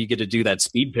songs, then you get to do that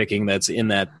speed picking that's in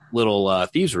that little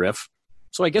Thieves riff.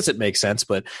 So I guess it makes sense.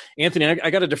 But Anthony,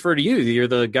 I got to defer to you. You're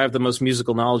the guy with the most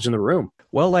musical knowledge in the room.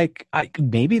 Well,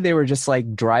 maybe they were just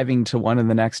like driving to one of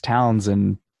the next towns,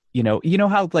 and you know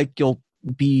how like you'll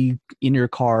be in your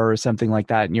car or something like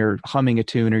that, and you're humming a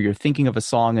tune or you're thinking of a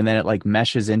song, and then it like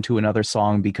meshes into another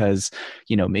song because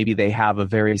maybe they have a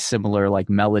very similar like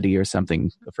melody or something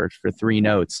for 3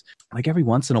 notes. Like every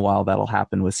once in a while that'll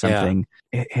happen with something.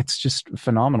 Yeah. It's just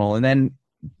phenomenal. And then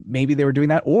maybe they were doing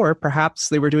that, or perhaps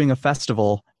they were doing a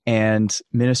festival and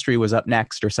Ministry was up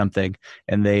next or something,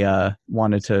 and they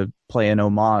wanted to play an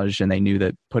homage, and they knew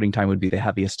that Pudding Time would be the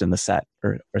heaviest in the set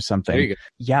or something. There you go.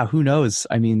 Yeah, who knows?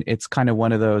 I mean, it's kind of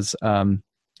one of those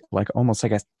like almost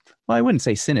like I wouldn't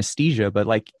say synesthesia, but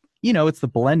like it's the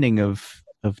blending of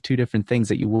 2 different things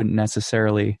that you wouldn't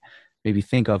necessarily maybe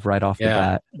think of right off the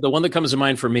bat. The one that comes to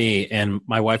mind for me, and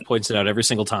my wife points it out every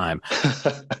single time,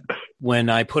 when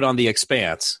I put on The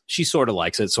Expanse, she sort of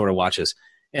likes it, sort of watches.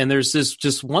 And there's this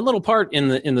just one little part in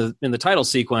the title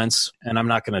sequence, and I'm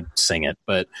not going to sing it,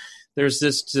 but there's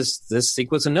this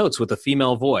sequence of notes with a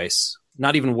female voice,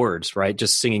 not even words, right?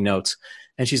 Just singing notes.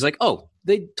 And she's like, "Oh,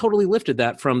 they totally lifted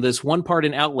that from this one part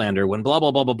in Outlander when blah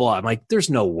blah blah blah blah." I'm like, "There's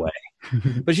no way,"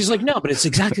 but she's like, "No, but it's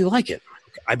exactly like it."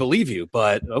 I believe you,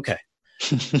 but okay.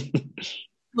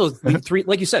 Those 3,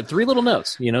 like you said, 3 little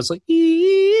notes. It's like,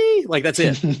 ee, like that's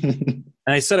it. And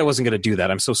I said I wasn't going to do that.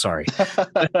 I'm so sorry.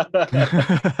 I'm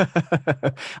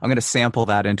going to sample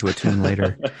that into a tune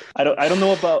later. I don't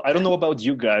know about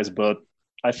you guys, but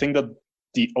I think that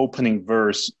the opening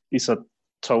verse is a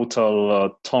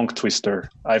total tongue twister.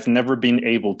 I've never been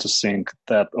able to sing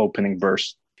that opening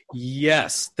verse.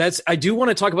 Yes, I do want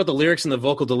to talk about the lyrics and the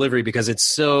vocal delivery because it's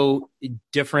so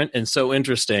different and so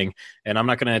interesting. And I'm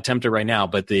not going to attempt it right now,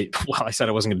 but I said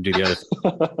I wasn't going to do the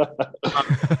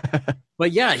other.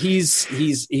 But yeah, he's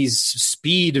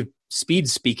speed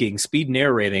speaking, speed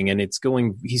narrating, and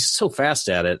he's so fast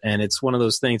at it. And it's one of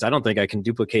those things, I don't think I can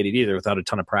duplicate it either without a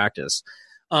ton of practice.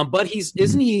 But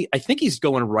I think he's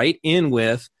going right in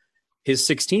with his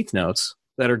 16th notes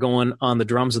that are going on the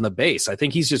drums and the bass. I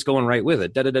think he's just going right with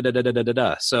it. Da da da da da da da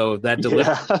da. So that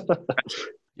delivery.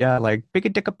 Yeah, like big a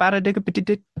dick about a dick a bitty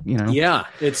dick. Yeah,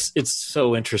 it's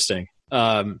so interesting.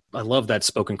 I love that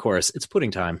spoken chorus. It's pudding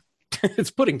time.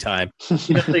 It's pudding time.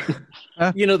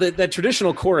 That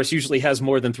traditional chorus usually has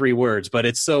more than 3 words, but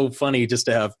it's so funny just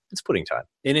to have it's pudding time.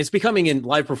 And it's becoming in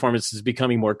live performances, it's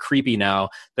becoming more creepy now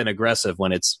than aggressive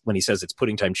when he says it's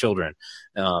pudding time children.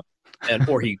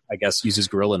 Or he, I guess, uses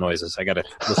gorilla noises. I got to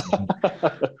listen.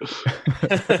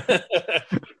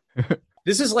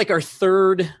 This is like our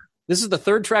third This is the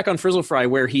third track on Frizzle Fry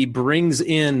where he brings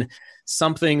in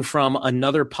something from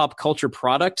another pop culture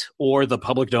product or the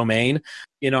public domain.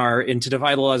 To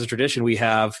Defy the Laws of Tradition, we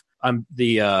have I'm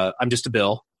Just a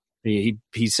Bill. He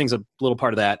sings a little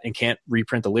part of that and can't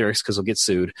reprint the lyrics because he'll get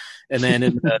sued. And then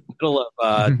in the middle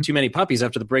of Too Many Puppies,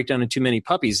 after the breakdown in Too Many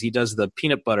Puppies, he does the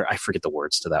peanut butter. I forget the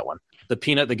words to that one. The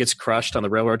peanut that gets crushed on the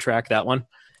railroad track, that one.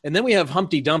 And then we have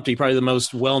Humpty Dumpty, probably the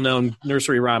most well-known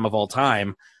nursery rhyme of all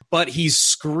time. But he's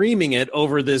screaming it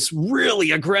over this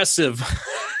really aggressive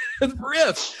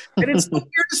riff. And it's the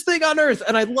weirdest thing on earth.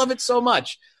 And I love it so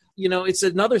much. It's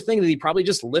another thing that he probably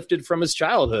just lifted from his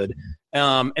childhood.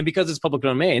 And because it's public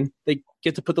domain, they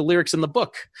get to put the lyrics in the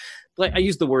book. Like I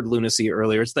used the word lunacy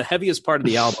earlier. It's the heaviest part of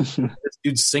the album. This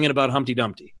dude's singing about Humpty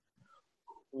Dumpty.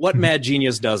 What mad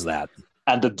genius does that?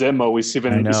 And the demo is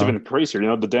even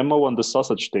crazier. The demo on the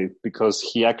sausage tape, because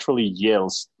he actually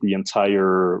yells the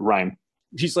entire rhyme.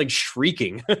 He's like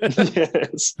shrieking.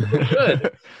 Yes.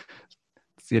 Good.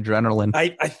 The adrenaline.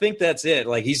 I think that's it.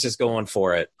 Like he's just going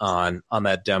for it on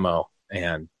that demo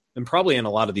and probably in a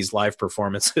lot of these live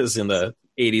performances in the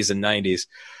 80s and 90s.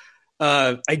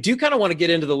 I do kind of want to get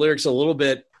into the lyrics a little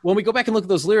bit. When we go back and look at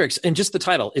those lyrics and just the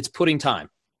title, it's Pudding Time.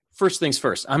 First things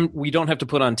first. We don't have to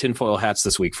put on tinfoil hats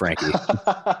this week, Frankie.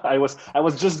 I was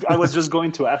just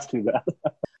going to ask you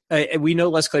that. We know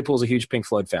Les Claypool's a huge Pink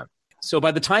Floyd fan. So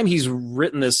by the time he's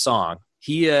written this song,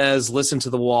 he has listened to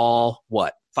The Wall,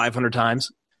 500 times?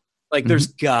 Like, there's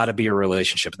got to be a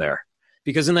relationship there.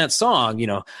 Because in that song,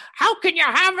 how can you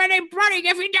have any pudding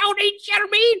if you don't eat your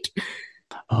meat?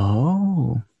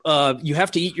 Oh. You have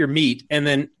to eat your meat. And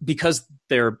then because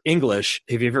they're English,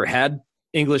 have you ever had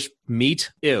English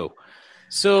meat? Ew.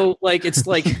 So, it's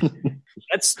like...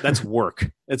 That's work.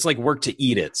 It's like work to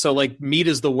eat it. So like meat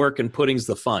is the work and pudding's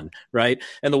the fun, right?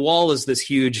 And The Wall is this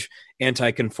huge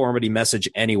anti-conformity message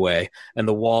anyway. And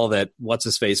The Wall that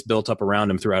what's-his-face built up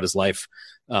around him throughout his life,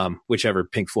 whichever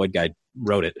Pink Floyd guy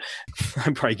wrote it.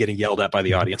 I'm probably getting yelled at by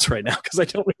the audience right now because I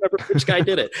don't remember which guy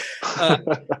did it.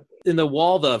 In The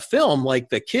Wall, the film, like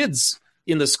the kids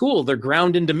in the school, they're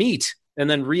ground into meat and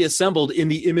then reassembled in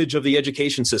the image of the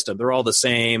education system. They're all the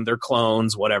same. They're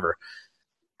clones, whatever.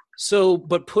 So,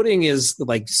 but pudding is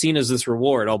like seen as this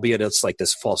reward, albeit it's like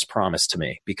this false promise to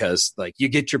me because like you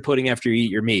get your pudding after you eat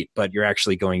your meat, but you're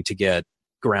actually going to get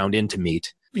ground into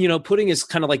meat. Pudding is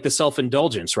kind of like the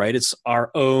self-indulgence, right? It's our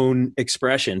own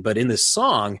expression. But in this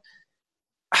song,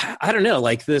 I don't know,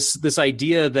 like this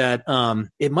idea that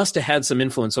it must have had some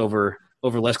influence over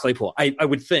Les Claypool. I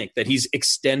would think that he's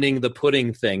extending the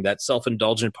pudding thing, that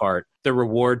self-indulgent part, the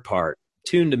reward part.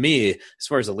 Tune to me, as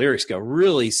far as the lyrics go,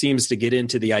 really seems to get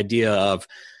into the idea of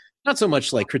not so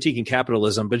much like critiquing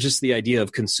capitalism, but just the idea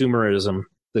of consumerism,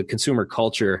 the consumer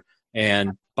culture,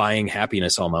 and buying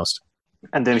happiness almost.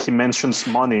 And then he mentions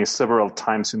money several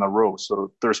times in a row.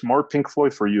 So there's more Pink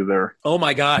Floyd for you there. Oh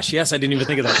my gosh. Yes, I didn't even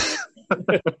think of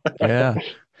that. Yeah.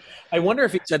 I wonder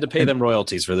if he's had to pay them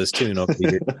royalties for this tune. So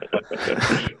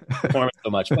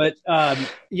much. But,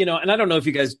 and I don't know if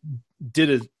you guys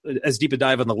did as deep a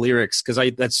dive on the lyrics, because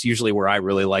that's usually where I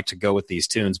really like to go with these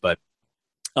tunes. But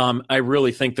I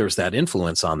really think there's that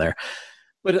influence on there.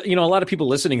 But, a lot of people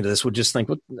listening to this would just think,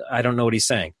 well, I don't know what he's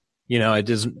saying.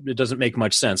 It doesn't make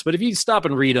much sense. But if you stop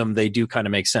and read them, they do kind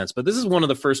of make sense. But this is one of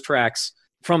the first tracks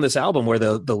from this album where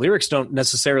the lyrics don't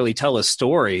necessarily tell a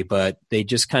story, but they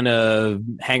just kind of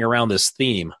hang around this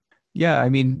theme. Yeah, I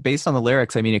mean, based on the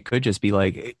lyrics, I mean, it could just be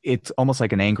like, it's almost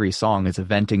like an angry song. It's a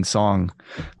venting song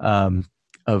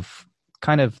of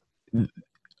kind of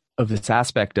this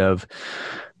aspect of,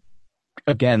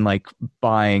 again, like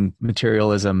buying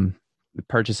materialism,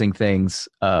 purchasing things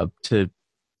to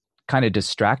kind of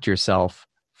distract yourself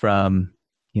from,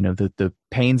 the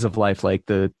pains of life, like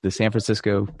the San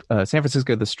Francisco,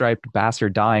 the striped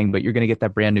bastard dying, but you're going to get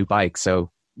that brand new bike.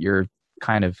 So you're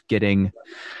kind of getting,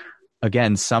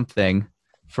 again, something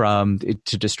from it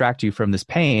to distract you from this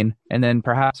pain. And then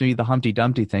perhaps maybe the Humpty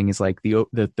Dumpty thing is like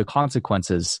the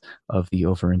consequences of the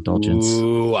overindulgence.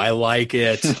 Ooh, I like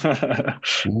it.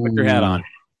 Put your hat on.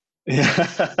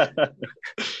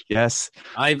 Yes.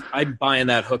 I'm buying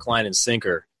that hook, line, and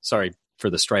sinker. Sorry for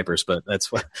the stripers, but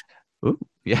that's what. Ooh,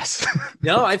 yes.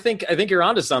 No, I think you're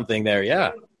onto something there.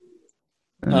 Yeah.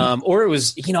 Or it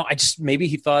was, maybe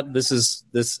he thought this is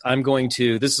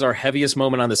our heaviest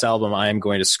moment on this album. I am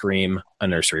going to scream a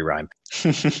nursery rhyme.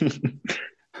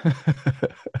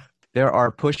 There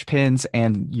are push pins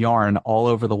and yarn all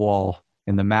over the wall,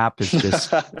 and the map is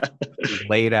just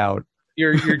laid out.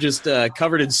 You're just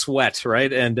covered in sweat,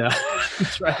 right? And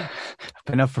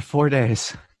been up for 4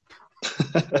 days.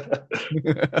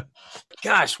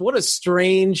 gosh, what a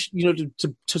strange,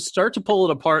 to start to pull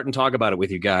it apart and talk about it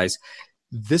with you guys.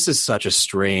 This is such a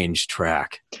strange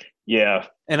track. Yeah.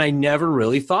 And I never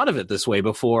really thought of it this way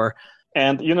before.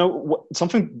 And,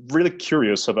 something really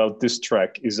curious about this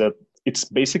track is that it's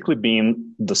basically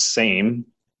been the same,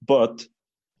 but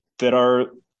there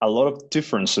are a lot of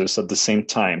differences at the same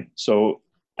time. So,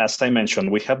 as I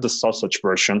mentioned, we have the sausage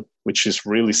version, which is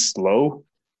really slow.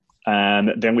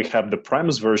 And then we have the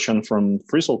Primus version from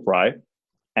Frizzle Fry.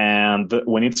 And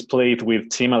when it's played with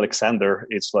Tim Alexander,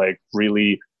 it's like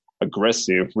really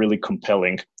aggressive, really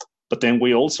compelling. But then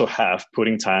we also have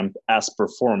Pudding Time as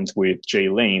performed with Jay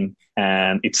Lane.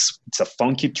 And it's a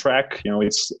funky track.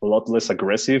 It's a lot less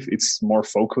aggressive. It's more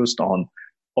focused on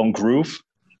groove.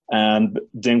 And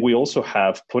then we also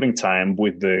have Pudding Time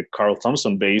with the Carl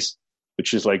Thompson bass,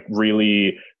 which is like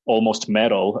really almost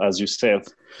metal, as you said.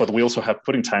 But we also have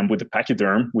Pudding Time with the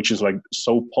Pachyderm, which is like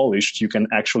so polished you can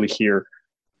actually hear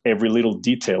every little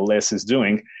detail Les is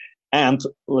doing. And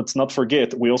let's not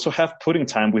forget, we also have Pudding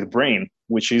Time with Brain,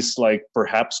 which is like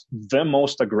perhaps the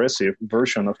most aggressive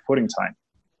version of Pudding Time.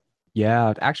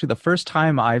 Yeah, actually, the first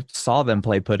time I saw them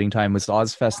play Pudding Time was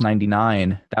Ozfest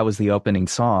 '99. That was the opening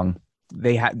song.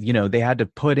 They had to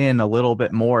put in a little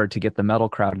bit more to get the metal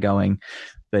crowd going,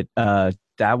 but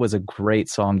that was a great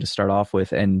song to start off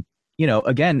with. And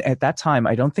again, at that time,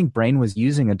 I don't think Brain was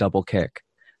using a double kick.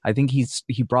 I think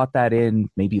he brought that in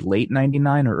maybe late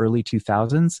 '99 or early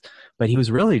 2000s, but he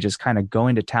was really just kind of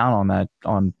going to town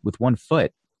with one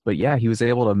foot. But yeah, he was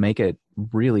able to make it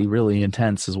really, really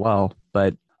intense as well.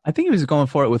 But I think he was going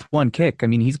for it with one kick. I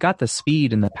mean, he's got the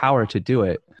speed and the power to do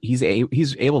it. He's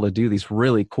able to do these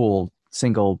really cool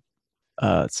single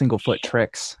foot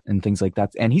tricks and things like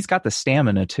that. And he's got the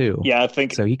stamina too. Yeah, I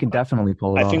think so. He can definitely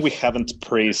pull it off. I think we haven't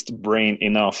praised Brain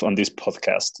enough on this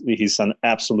podcast. He's an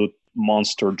absolute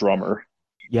monster drummer.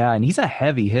 Yeah, and he's a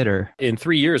heavy hitter. In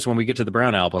 3 years, when we get to the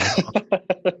Brown album,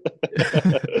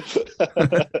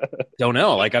 don't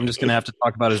know. Like, I'm just going to have to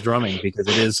talk about his drumming because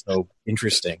it is so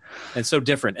interesting and so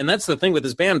different. And that's the thing with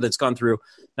this band that's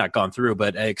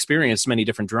but experienced many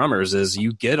different drummers is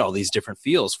you get all these different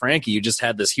feels. Frankie, you just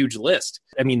had this huge list.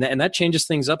 I mean, and that changes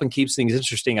things up and keeps things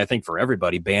interesting, I think, for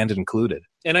everybody, band included.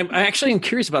 And I actually am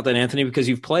curious about that, Anthony, because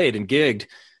you've played and gigged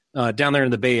down there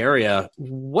in the Bay Area.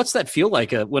 What's that feel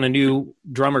like when a new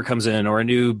drummer comes in, or a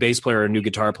new bass player, or a new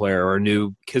guitar player, or a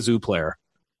new kazoo player?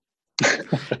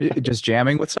 Just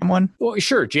jamming with someone? Well,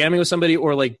 sure, jamming with somebody,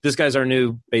 or like, this guy's our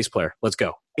new bass player. Let's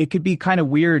go. It could be kind of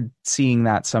weird seeing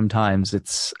that sometimes.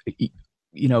 It's,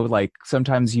 like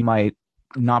sometimes you might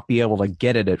not be able to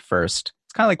get it at first.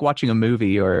 It's kind of like watching a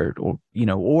movie or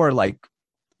like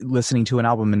listening to an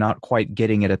album and not quite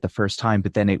getting it at the first time,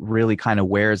 but then it really kind of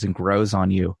wears and grows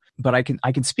on you. But I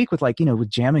can speak with with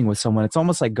jamming with someone, it's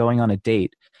almost like going on a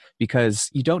date, because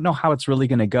you don't know how it's really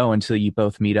going to go until you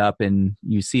both meet up and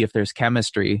you see if there's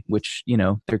chemistry, which,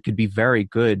 there could be very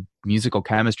good musical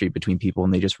chemistry between people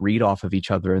and they just read off of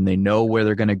each other and they know where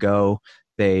they're going to go.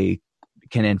 They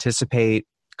can anticipate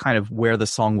kind of where the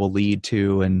song will lead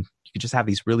to, and you just have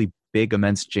these really big,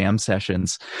 immense jam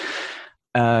sessions.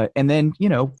 And then,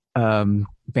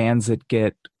 bands that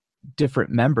get different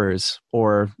members,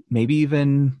 or maybe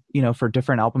even, for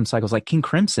different album cycles, like King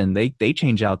Crimson, they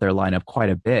change out their lineup quite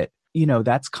a bit.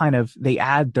 That's kind of, they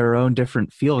add their own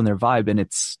different feel and their vibe. And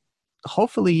it's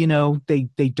hopefully,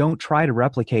 they don't try to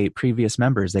replicate previous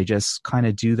members. They just kind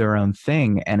of do their own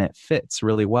thing and it fits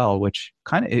really well, which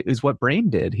kind of is what Brain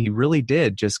did. He really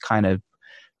did just kind of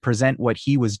present what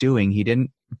he was doing. He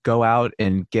didn't go out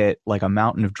and get like a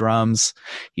mountain of drums.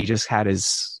 He just had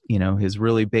his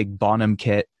really big Bonham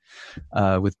kit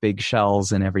with big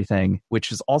shells and everything,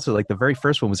 which is also like the very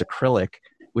first one was acrylic,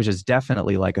 which is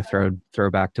definitely like a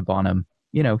throwback to Bonham.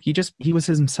 He was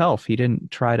himself. He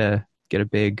didn't try to get a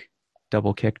big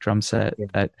double kick drum set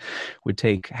that would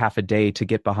take half a day to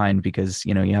get behind, because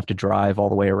you have to drive all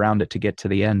the way around it to get to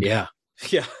the end. Yeah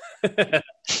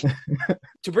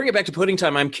To bring it back to Pudding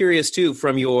Time, I'm curious too,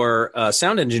 from your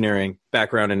sound engineering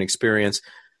background and experience,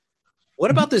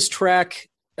 what about this track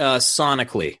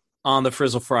sonically on the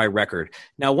Frizzle Fry record?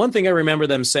 Now, one thing I remember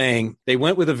them saying, they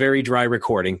went with a very dry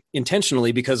recording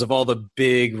intentionally because of all the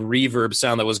big reverb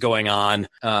sound that was going on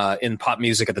in pop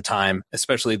music at the time,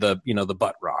 especially the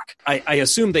butt rock. I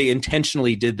assume they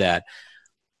intentionally did that.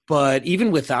 But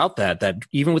even without that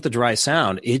even with the dry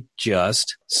sound, it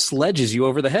just sledges you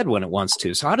over the head when it wants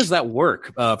to. So how does that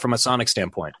work from a sonic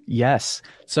standpoint? Yes.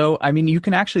 So, I mean,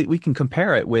 we can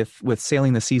compare it with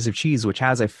Sailing the Seas of Cheese, which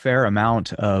has a fair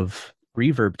amount of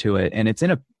reverb to it. And it's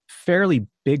in a fairly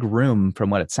big room from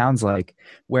what it sounds like,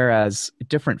 whereas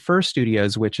different Fur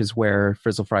Studios, which is where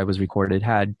Frizzle Fry was recorded,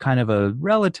 had kind of a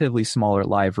relatively smaller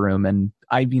live room. And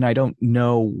I mean, I don't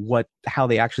know how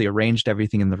they actually arranged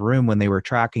everything in the room when they were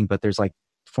tracking, but there's like,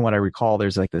 from what I recall,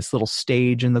 there's like this little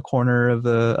stage in the corner of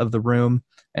the room.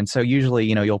 And so usually,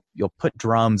 you'll put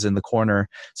drums in the corner,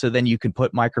 so then you can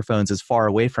put microphones as far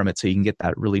away from it so you can get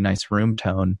that really nice room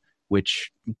tone, which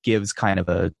gives kind of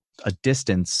a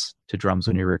distance to drums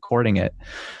when you're recording it.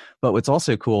 But what's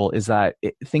also cool is that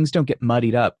things don't get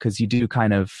muddied up, because you do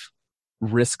kind of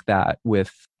risk that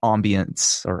with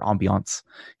ambience.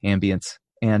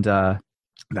 And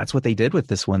that's what they did with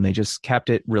this one. They just kept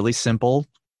it really simple,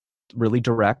 really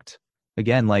direct.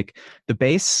 Again, like the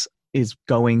bass is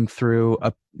going through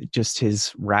just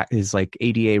his like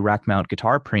ADA rack mount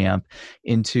guitar preamp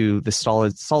into the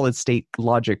solid state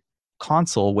Logic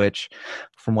console, which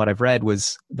from what I've read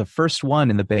was the first one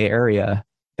in the Bay Area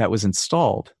that was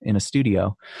installed in a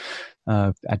studio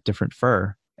at different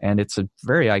Fur. And it's a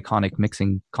very iconic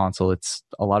mixing console. It's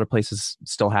a lot of places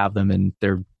still have them, and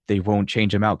they won't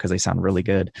change them out because they sound really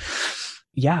good.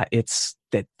 Yeah,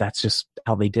 that's just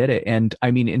how they did it. And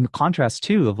I mean, in contrast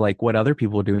too of like what other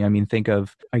people are doing, I mean, think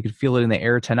of I Could Feel It in the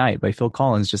Air Tonight by Phil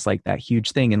Collins, just like that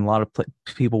huge thing. And a lot of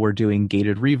people were doing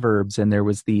gated reverbs, and there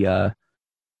was a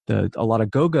lot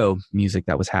of go-go music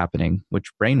that was happening,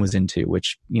 which Brain was into,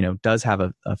 which, does have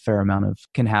a fair amount of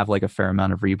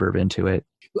reverb into it.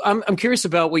 I'm curious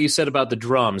about what you said about the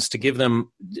drums, to give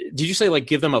them, did you say like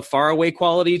give them a far away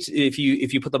quality if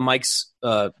you put the mics,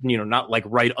 not like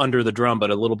right under the drum,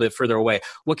 but a little bit further away?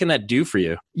 What can that do for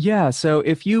you? Yeah. So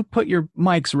if you put your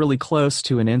mics really close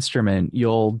to an instrument,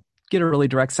 you'll get a really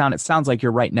direct sound. It sounds like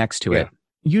you're right next to it.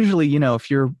 Usually,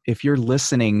 if you're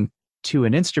listening to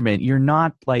an instrument, you're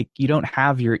not like, you don't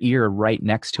have your ear right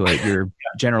next to it. You're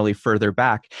generally further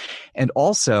back. And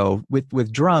also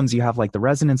with drums, you have like the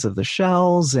resonance of the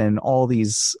shells and all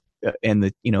these,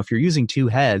 and if you're using two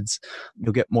heads,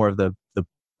 you'll get more of the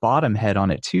bottom head on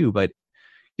it too, but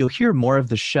you'll hear more of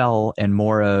the shell and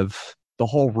more of the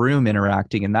whole room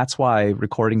interacting. And that's why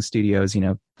recording studios,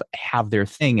 have their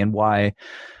thing, and why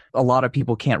a lot of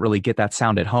people can't really get that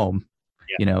sound at home.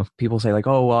 People say like,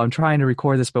 oh, well, I'm trying to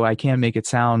record this, but I can't make it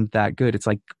sound that good. It's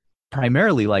like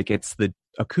primarily like it's the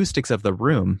acoustics of the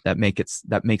room that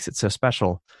makes it so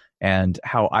special, and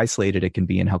how isolated it can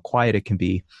be and how quiet it can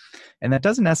be. And that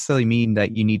doesn't necessarily mean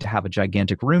that you need to have a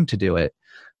gigantic room to do it.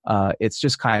 It's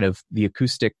just kind of the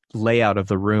acoustic layout of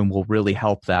the room will really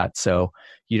help that. So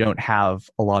you don't have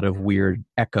a lot of weird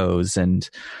echoes, and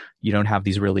you don't have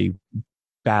these really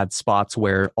bad spots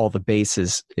where all the bass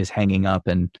is hanging up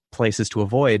and places to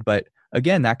avoid. But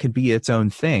again, that could be its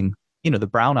own thing. The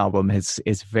Brown album is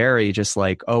very just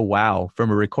like, oh, wow.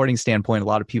 From a recording standpoint, a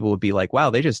lot of people would be like,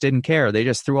 wow, they just didn't care. They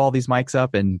just threw all these mics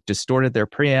up and distorted their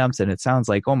preamps, and it sounds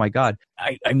like, oh my God.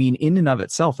 I mean, in and of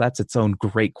itself, that's its own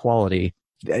great quality.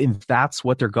 If that's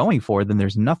what they're going for, then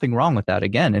there's nothing wrong with that.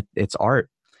 Again, it's art.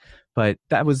 But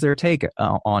that was their take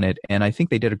on it. And I think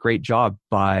they did a great job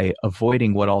by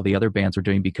avoiding what all the other bands were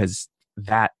doing, because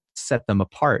that set them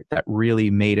apart. That really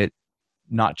made it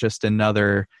not just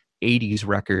another 80s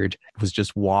record. It was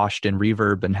just washed in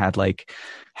reverb and had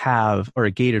or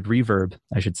a gated reverb,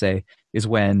 I should say, is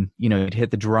when, you'd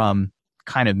hit the drum,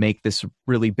 kind of make this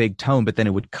really big tone, but then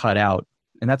it would cut out.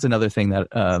 And that's another thing that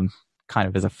kind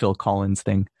of is a Phil Collins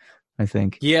thing, I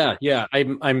think. Yeah.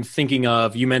 I'm thinking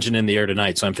of, you mentioned In the Air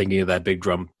Tonight, so I'm thinking of that big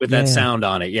drum with that sound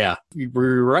on it. Yeah,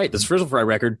 you're right. This Frizzle Fry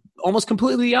record, almost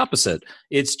completely the opposite.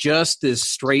 It's just this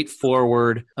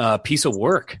straightforward piece of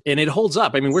work, and it holds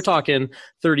up. I mean, we're talking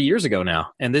 30 years ago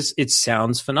now, and it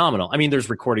sounds phenomenal. I mean, there's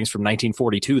recordings from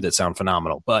 1942 that sound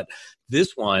phenomenal, but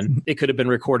this one, it could have been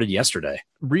recorded yesterday.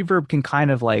 Reverb can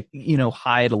kind of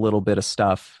hide a little bit of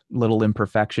stuff, little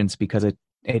imperfections, because it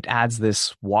adds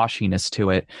this washiness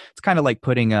to it. It's kind of like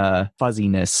putting a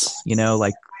fuzziness,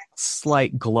 like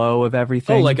slight glow of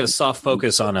everything. Oh, like a soft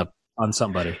focus on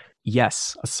somebody.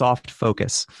 Yes, a soft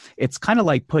focus. It's kind of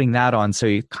like putting that on, so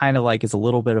you kind of like it's a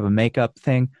little bit of a makeup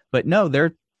thing. But no,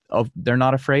 they're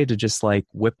not afraid to just like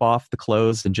whip off the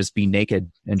clothes and just be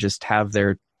naked and just have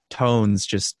their tones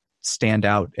just stand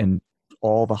out, and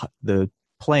all the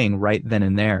playing right then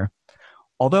and there.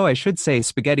 Although I should say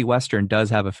Spaghetti Western does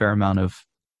have a fair amount of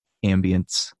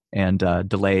ambience and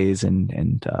delays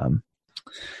and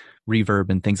reverb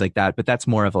and things like that, but that's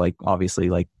more of like, obviously,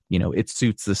 like, it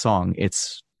suits the song.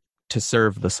 It's to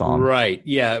serve the song, right?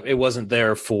 Yeah, it wasn't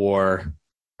there for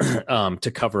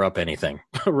to cover up anything.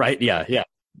 Right? Yeah.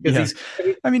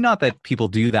 I mean, not that people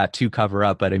do that to cover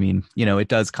up, but I mean, it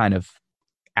does kind of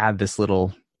add this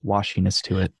little washiness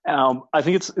to it. I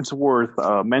think it's worth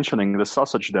mentioning the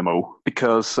sausage demo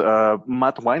because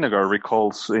Matt Weinegar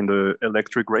recalls in the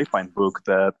Electric Grapevine book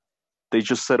that they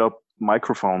just set up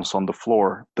microphones on the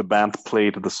floor. The band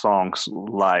played the songs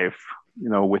live,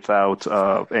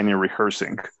 without any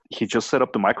rehearsing. He just set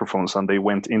up the microphones and they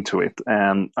went into it.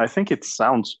 And I think it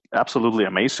sounds absolutely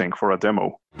amazing for a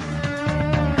demo.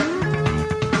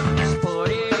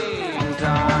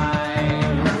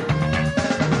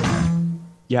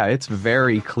 Yeah, it's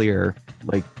very clear.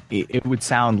 Like it would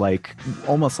sound like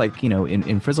almost like,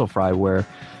 in Frizzle Fry where,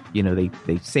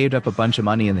 they saved up a bunch of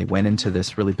money and they went into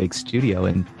this really big studio.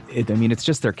 And it's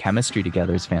just their chemistry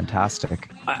together is fantastic.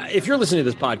 If you're listening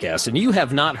to this podcast and you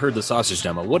have not heard the sausage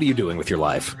demo, what are you doing with your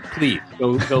life? Please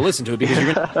go listen to it because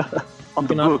you're going to... On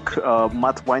the book,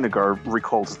 Matt Weinegar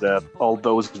recalls that all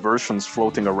those versions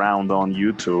floating around on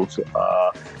YouTube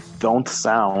don't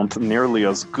sound nearly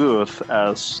as good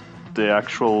as the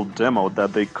actual demo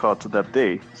that they cut that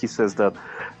day. He says that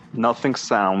nothing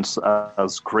sounds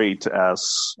as great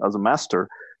as a master.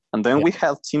 And then we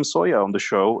had Tim Soya on the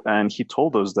show, and he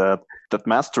told us that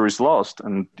master is lost,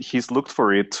 and he's looked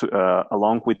for it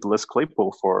along with Les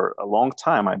Claypool for a long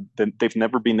time. They've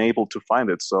never been able to find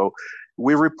it. So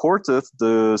we reported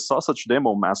the sausage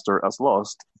demo master as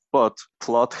lost, but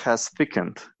plot has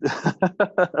thickened.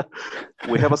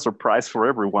 We have a surprise for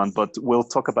everyone, but we'll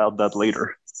talk about that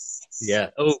later.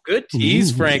 Yeah. Oh, good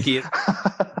tease, Frankie.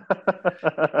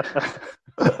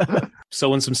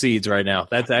 Sowing some seeds right now.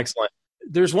 That's excellent.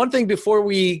 There's one thing before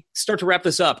we start to wrap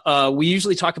this up. We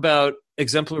usually talk about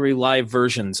exemplary live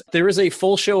versions. There is a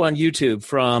full show on YouTube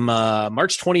from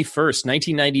March 21st,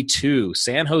 1992,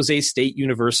 San Jose State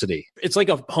University. It's like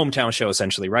a hometown show,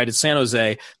 essentially, right? It's San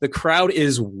Jose. The crowd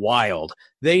is wild.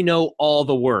 They know all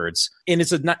the words. And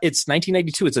it's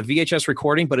 1992. It's a VHS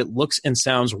recording, but it looks and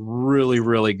sounds really,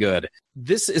 really good.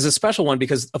 This is a special one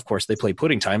because, of course, they play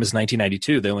Pudding Time. It's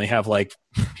 1992. They only have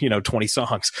 20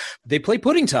 songs. They play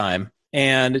Pudding Time.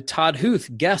 And Todd Huth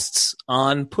guests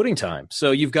on Pudding Time.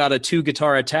 So you've got a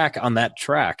 2-guitar attack on that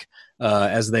track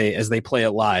as they play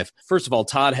it live. First of all,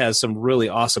 Todd has some really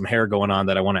awesome hair going on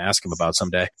that I want to ask him about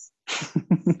someday.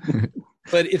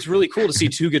 But it's really cool to see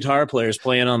 2 guitar players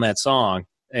playing on that song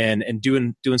and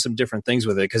doing some different things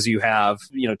with it because you have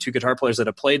 2 guitar players that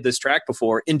have played this track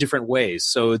before in different ways.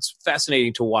 So it's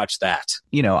fascinating to watch that.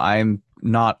 I'm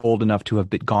not old enough to have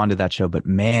gone to that show, but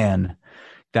man,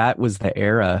 that was the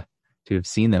era. To have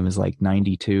seen them is like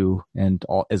 92 and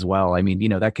all as well.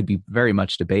 That could be very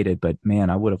much debated, but man,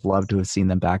 I would have loved to have seen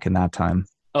them back in that time.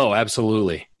 Oh,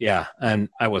 absolutely. Yeah. And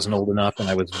I wasn't old enough and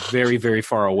I was very, very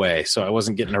far away. So I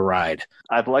wasn't getting a ride.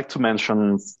 I'd like to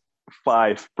mention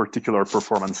 5 particular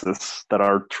performances that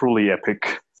are truly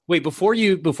epic. Wait, before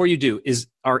you do,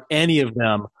 are any of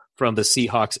them from the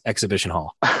Seahawks exhibition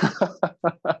hall?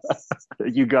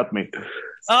 You got me.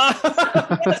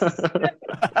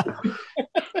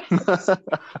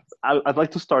 I'd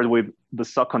like to start with the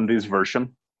Suck on This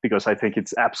version because I think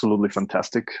it's absolutely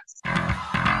fantastic.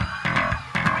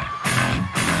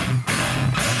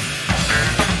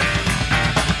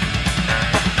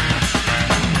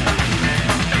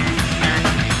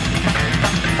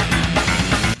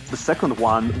 The second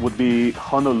one would be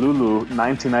Honolulu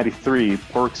 1993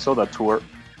 Pork Soda Tour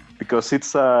because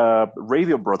it's a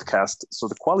radio broadcast, so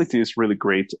the quality is really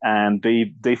great, and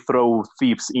they throw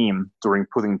thieves in during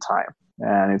Pudding Time,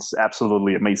 and it's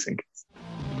absolutely amazing.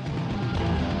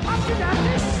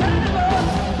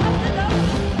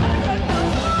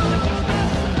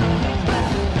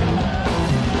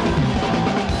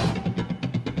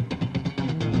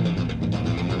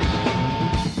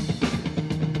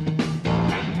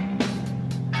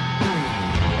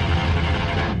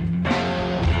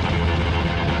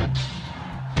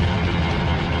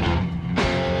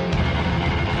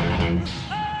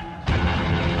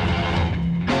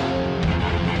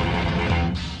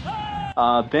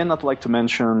 Then I'd like to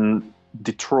mention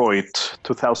Detroit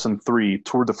 2003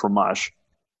 Tour de Fromage.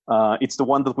 It's the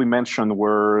one that we mentioned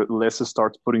where Les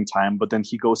starts Pudding Time, but then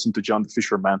he goes into John the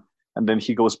Fisherman, and then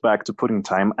he goes back to Pudding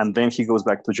Time, and then he goes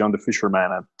back to John the Fisherman,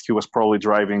 and he was probably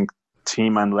driving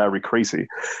Tim and Larry crazy.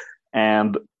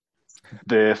 And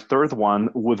the fourth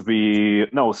one would be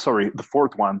Norfolk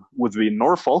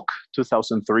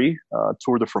 2003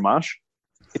 Tour de Fromage.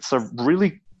 It's a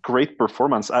really great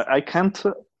performance. I can't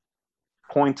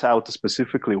point out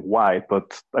specifically why,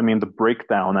 but the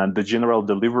breakdown and the general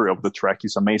delivery of the track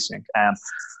is amazing. And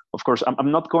of course,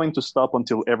 I'm not going to stop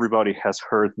until everybody has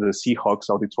heard the Seahawks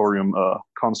Auditorium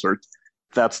concert.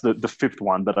 That's the fifth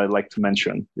one that I like to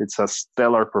mention. It's a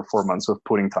stellar performance of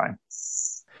Pudding Time.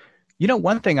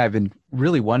 One thing I've been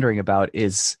really wondering about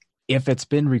is if it's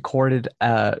been recorded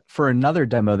for another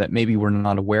demo that maybe we're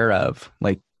not aware of,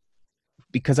 like,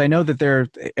 because I know that they're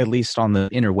at least on the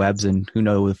interwebs, and who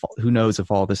knows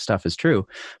if all this stuff is true,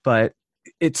 but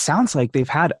it sounds like they've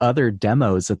had other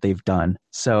demos that they've done.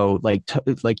 So like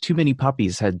Too Many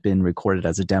Puppies had been recorded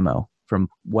as a demo from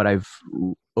what I've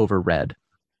overread.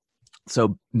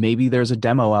 So maybe there's a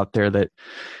demo out there that,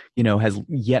 has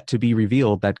yet to be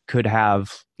revealed that could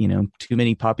have, Too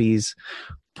Many Puppies,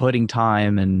 Pudding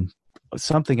Time, and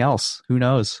something else. Who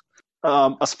knows?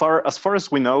 As far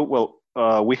as we know,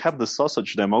 we have the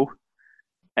Sausage demo,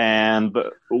 and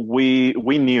we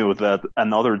knew that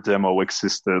another demo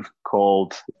existed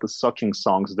called the Sucking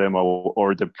Songs demo,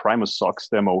 or the Primus Tracks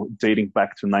demo, dating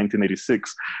back to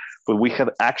 1986. But we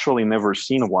had actually never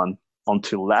seen one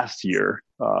until last year.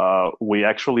 We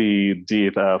actually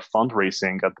did a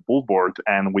fundraising at the Bullboard,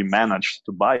 and we managed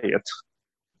to buy it.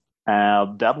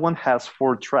 That one has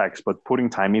 4 tracks, but Pudding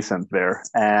Time isn't there.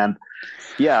 And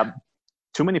yeah,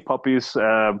 Too Many Puppies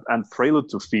and Prelude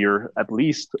to Fear at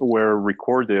least were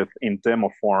recorded in demo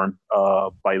form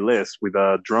by Les with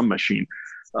a drum machine.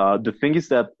 The thing is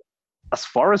that, as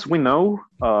far as we know,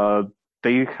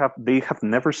 they have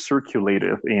never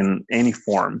circulated in any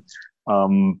form.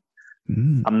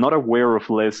 I'm not aware of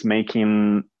Les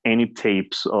making any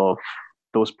tapes of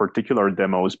those particular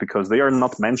demos because they are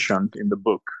not mentioned in the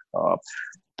book.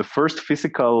 The first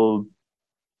physical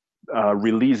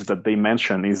release that they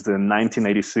mention is the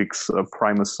 1986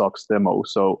 Primus Tracks demo.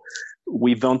 So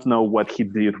we don't know what he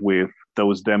did with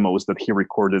those demos that he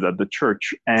recorded at the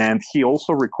church. And he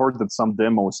also recorded some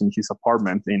demos in his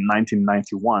apartment in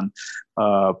 1991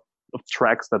 of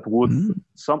tracks that would,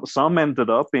 some ended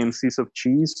up in Seas of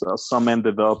Cheese, some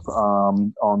ended up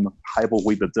on Highball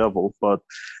with the Devil, but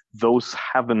those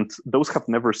have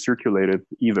never circulated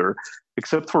either,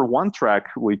 except for one track,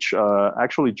 which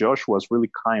actually Josh was really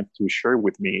kind to share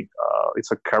with me.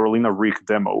 It's a Carolina Rigg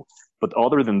demo. But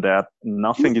other than that,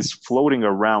 nothing is floating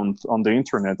around on the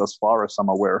internet as far as I'm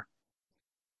aware.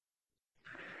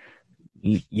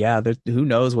 Yeah, who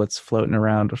knows what's floating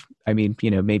around. I mean,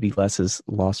 maybe Les has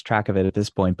lost track of it at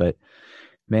this point, but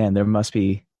man, there must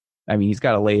be, he's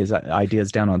got to lay his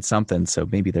ideas down on something. So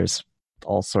maybe there's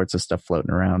all sorts of stuff floating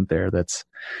around there that's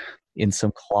in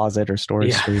some closet or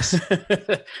storage space.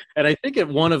 And I think at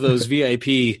one of those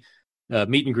VIP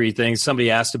meet and greet things,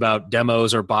 somebody asked about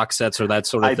demos or box sets or that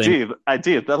sort of thing. I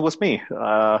did. That was me.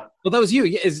 Well, that was you.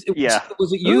 Was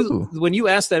it you? Ooh. When you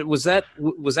asked that, was that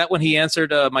when he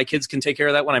answered, "My kids can take care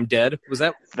of that when I'm dead"? Was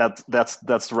that?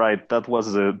 That's right. That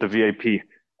was the VIP.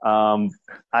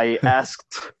 I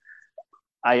asked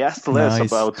Les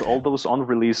about all those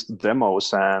unreleased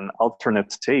demos and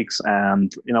alternate takes,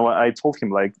 and I told him,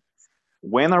 like,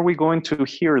 when are we going to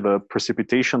hear the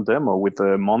Precipitation demo with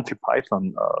the Monty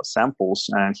Python samples?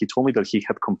 And he told me that he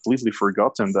had completely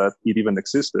forgotten that it even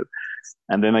existed.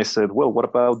 And then I said, well, what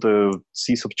about the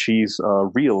Seas of Cheese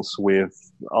reels with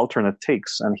alternate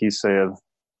takes? And he said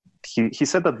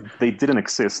that they didn't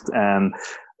exist. And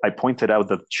I pointed out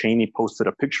that Cheney posted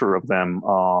a picture of them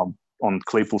on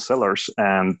Claypool Cellars,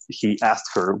 and he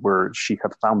asked her where she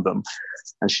had found them,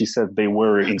 and she said they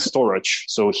were in storage.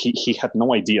 So he had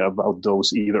no idea about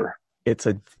those either. It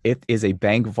is a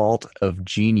bank vault of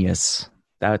genius.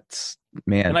 That's,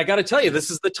 man. And I got to tell you,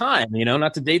 this is the time,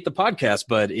 not to date the podcast,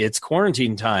 but it's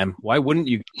quarantine time. Why wouldn't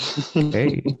you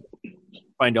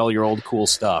find all your old cool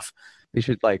stuff? They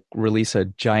should release a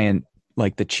giant,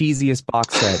 the cheesiest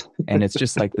box set, and it's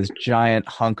just this giant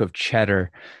hunk of cheddar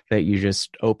that you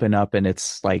just open up, and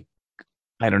it's I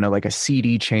don't know, a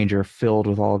CD changer filled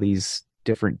with all these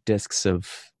different discs of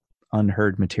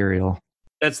unheard material.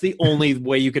 That's the only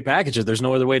way you could package it. There's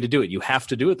no other way to do it. You have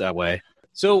to do it that way.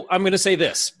 So I'm going to say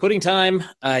this. Pudding Time,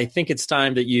 I think it's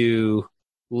time that you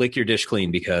lick your dish clean,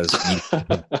 because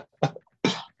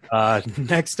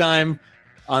next time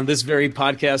on this very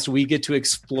podcast, we get to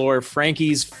explore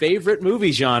Frankie's favorite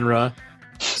movie genre,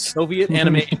 Soviet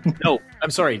animation. No, I'm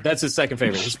sorry. That's his second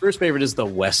favorite. His first favorite is the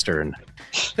Western.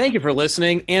 Thank you for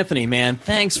listening. Anthony, man,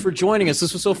 thanks for joining us.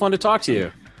 This was so fun to talk to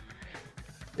you.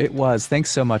 It was. Thanks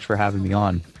so much for having me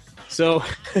on. So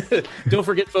don't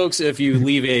forget, folks, if you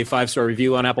leave a 5-star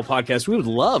review on Apple Podcasts, we would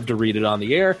love to read it on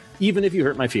the air, even if you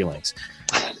hurt my feelings.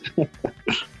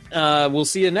 We'll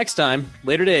see you next time.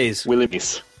 Later days. Willie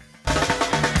Miss.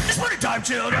 It's party time,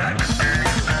 children.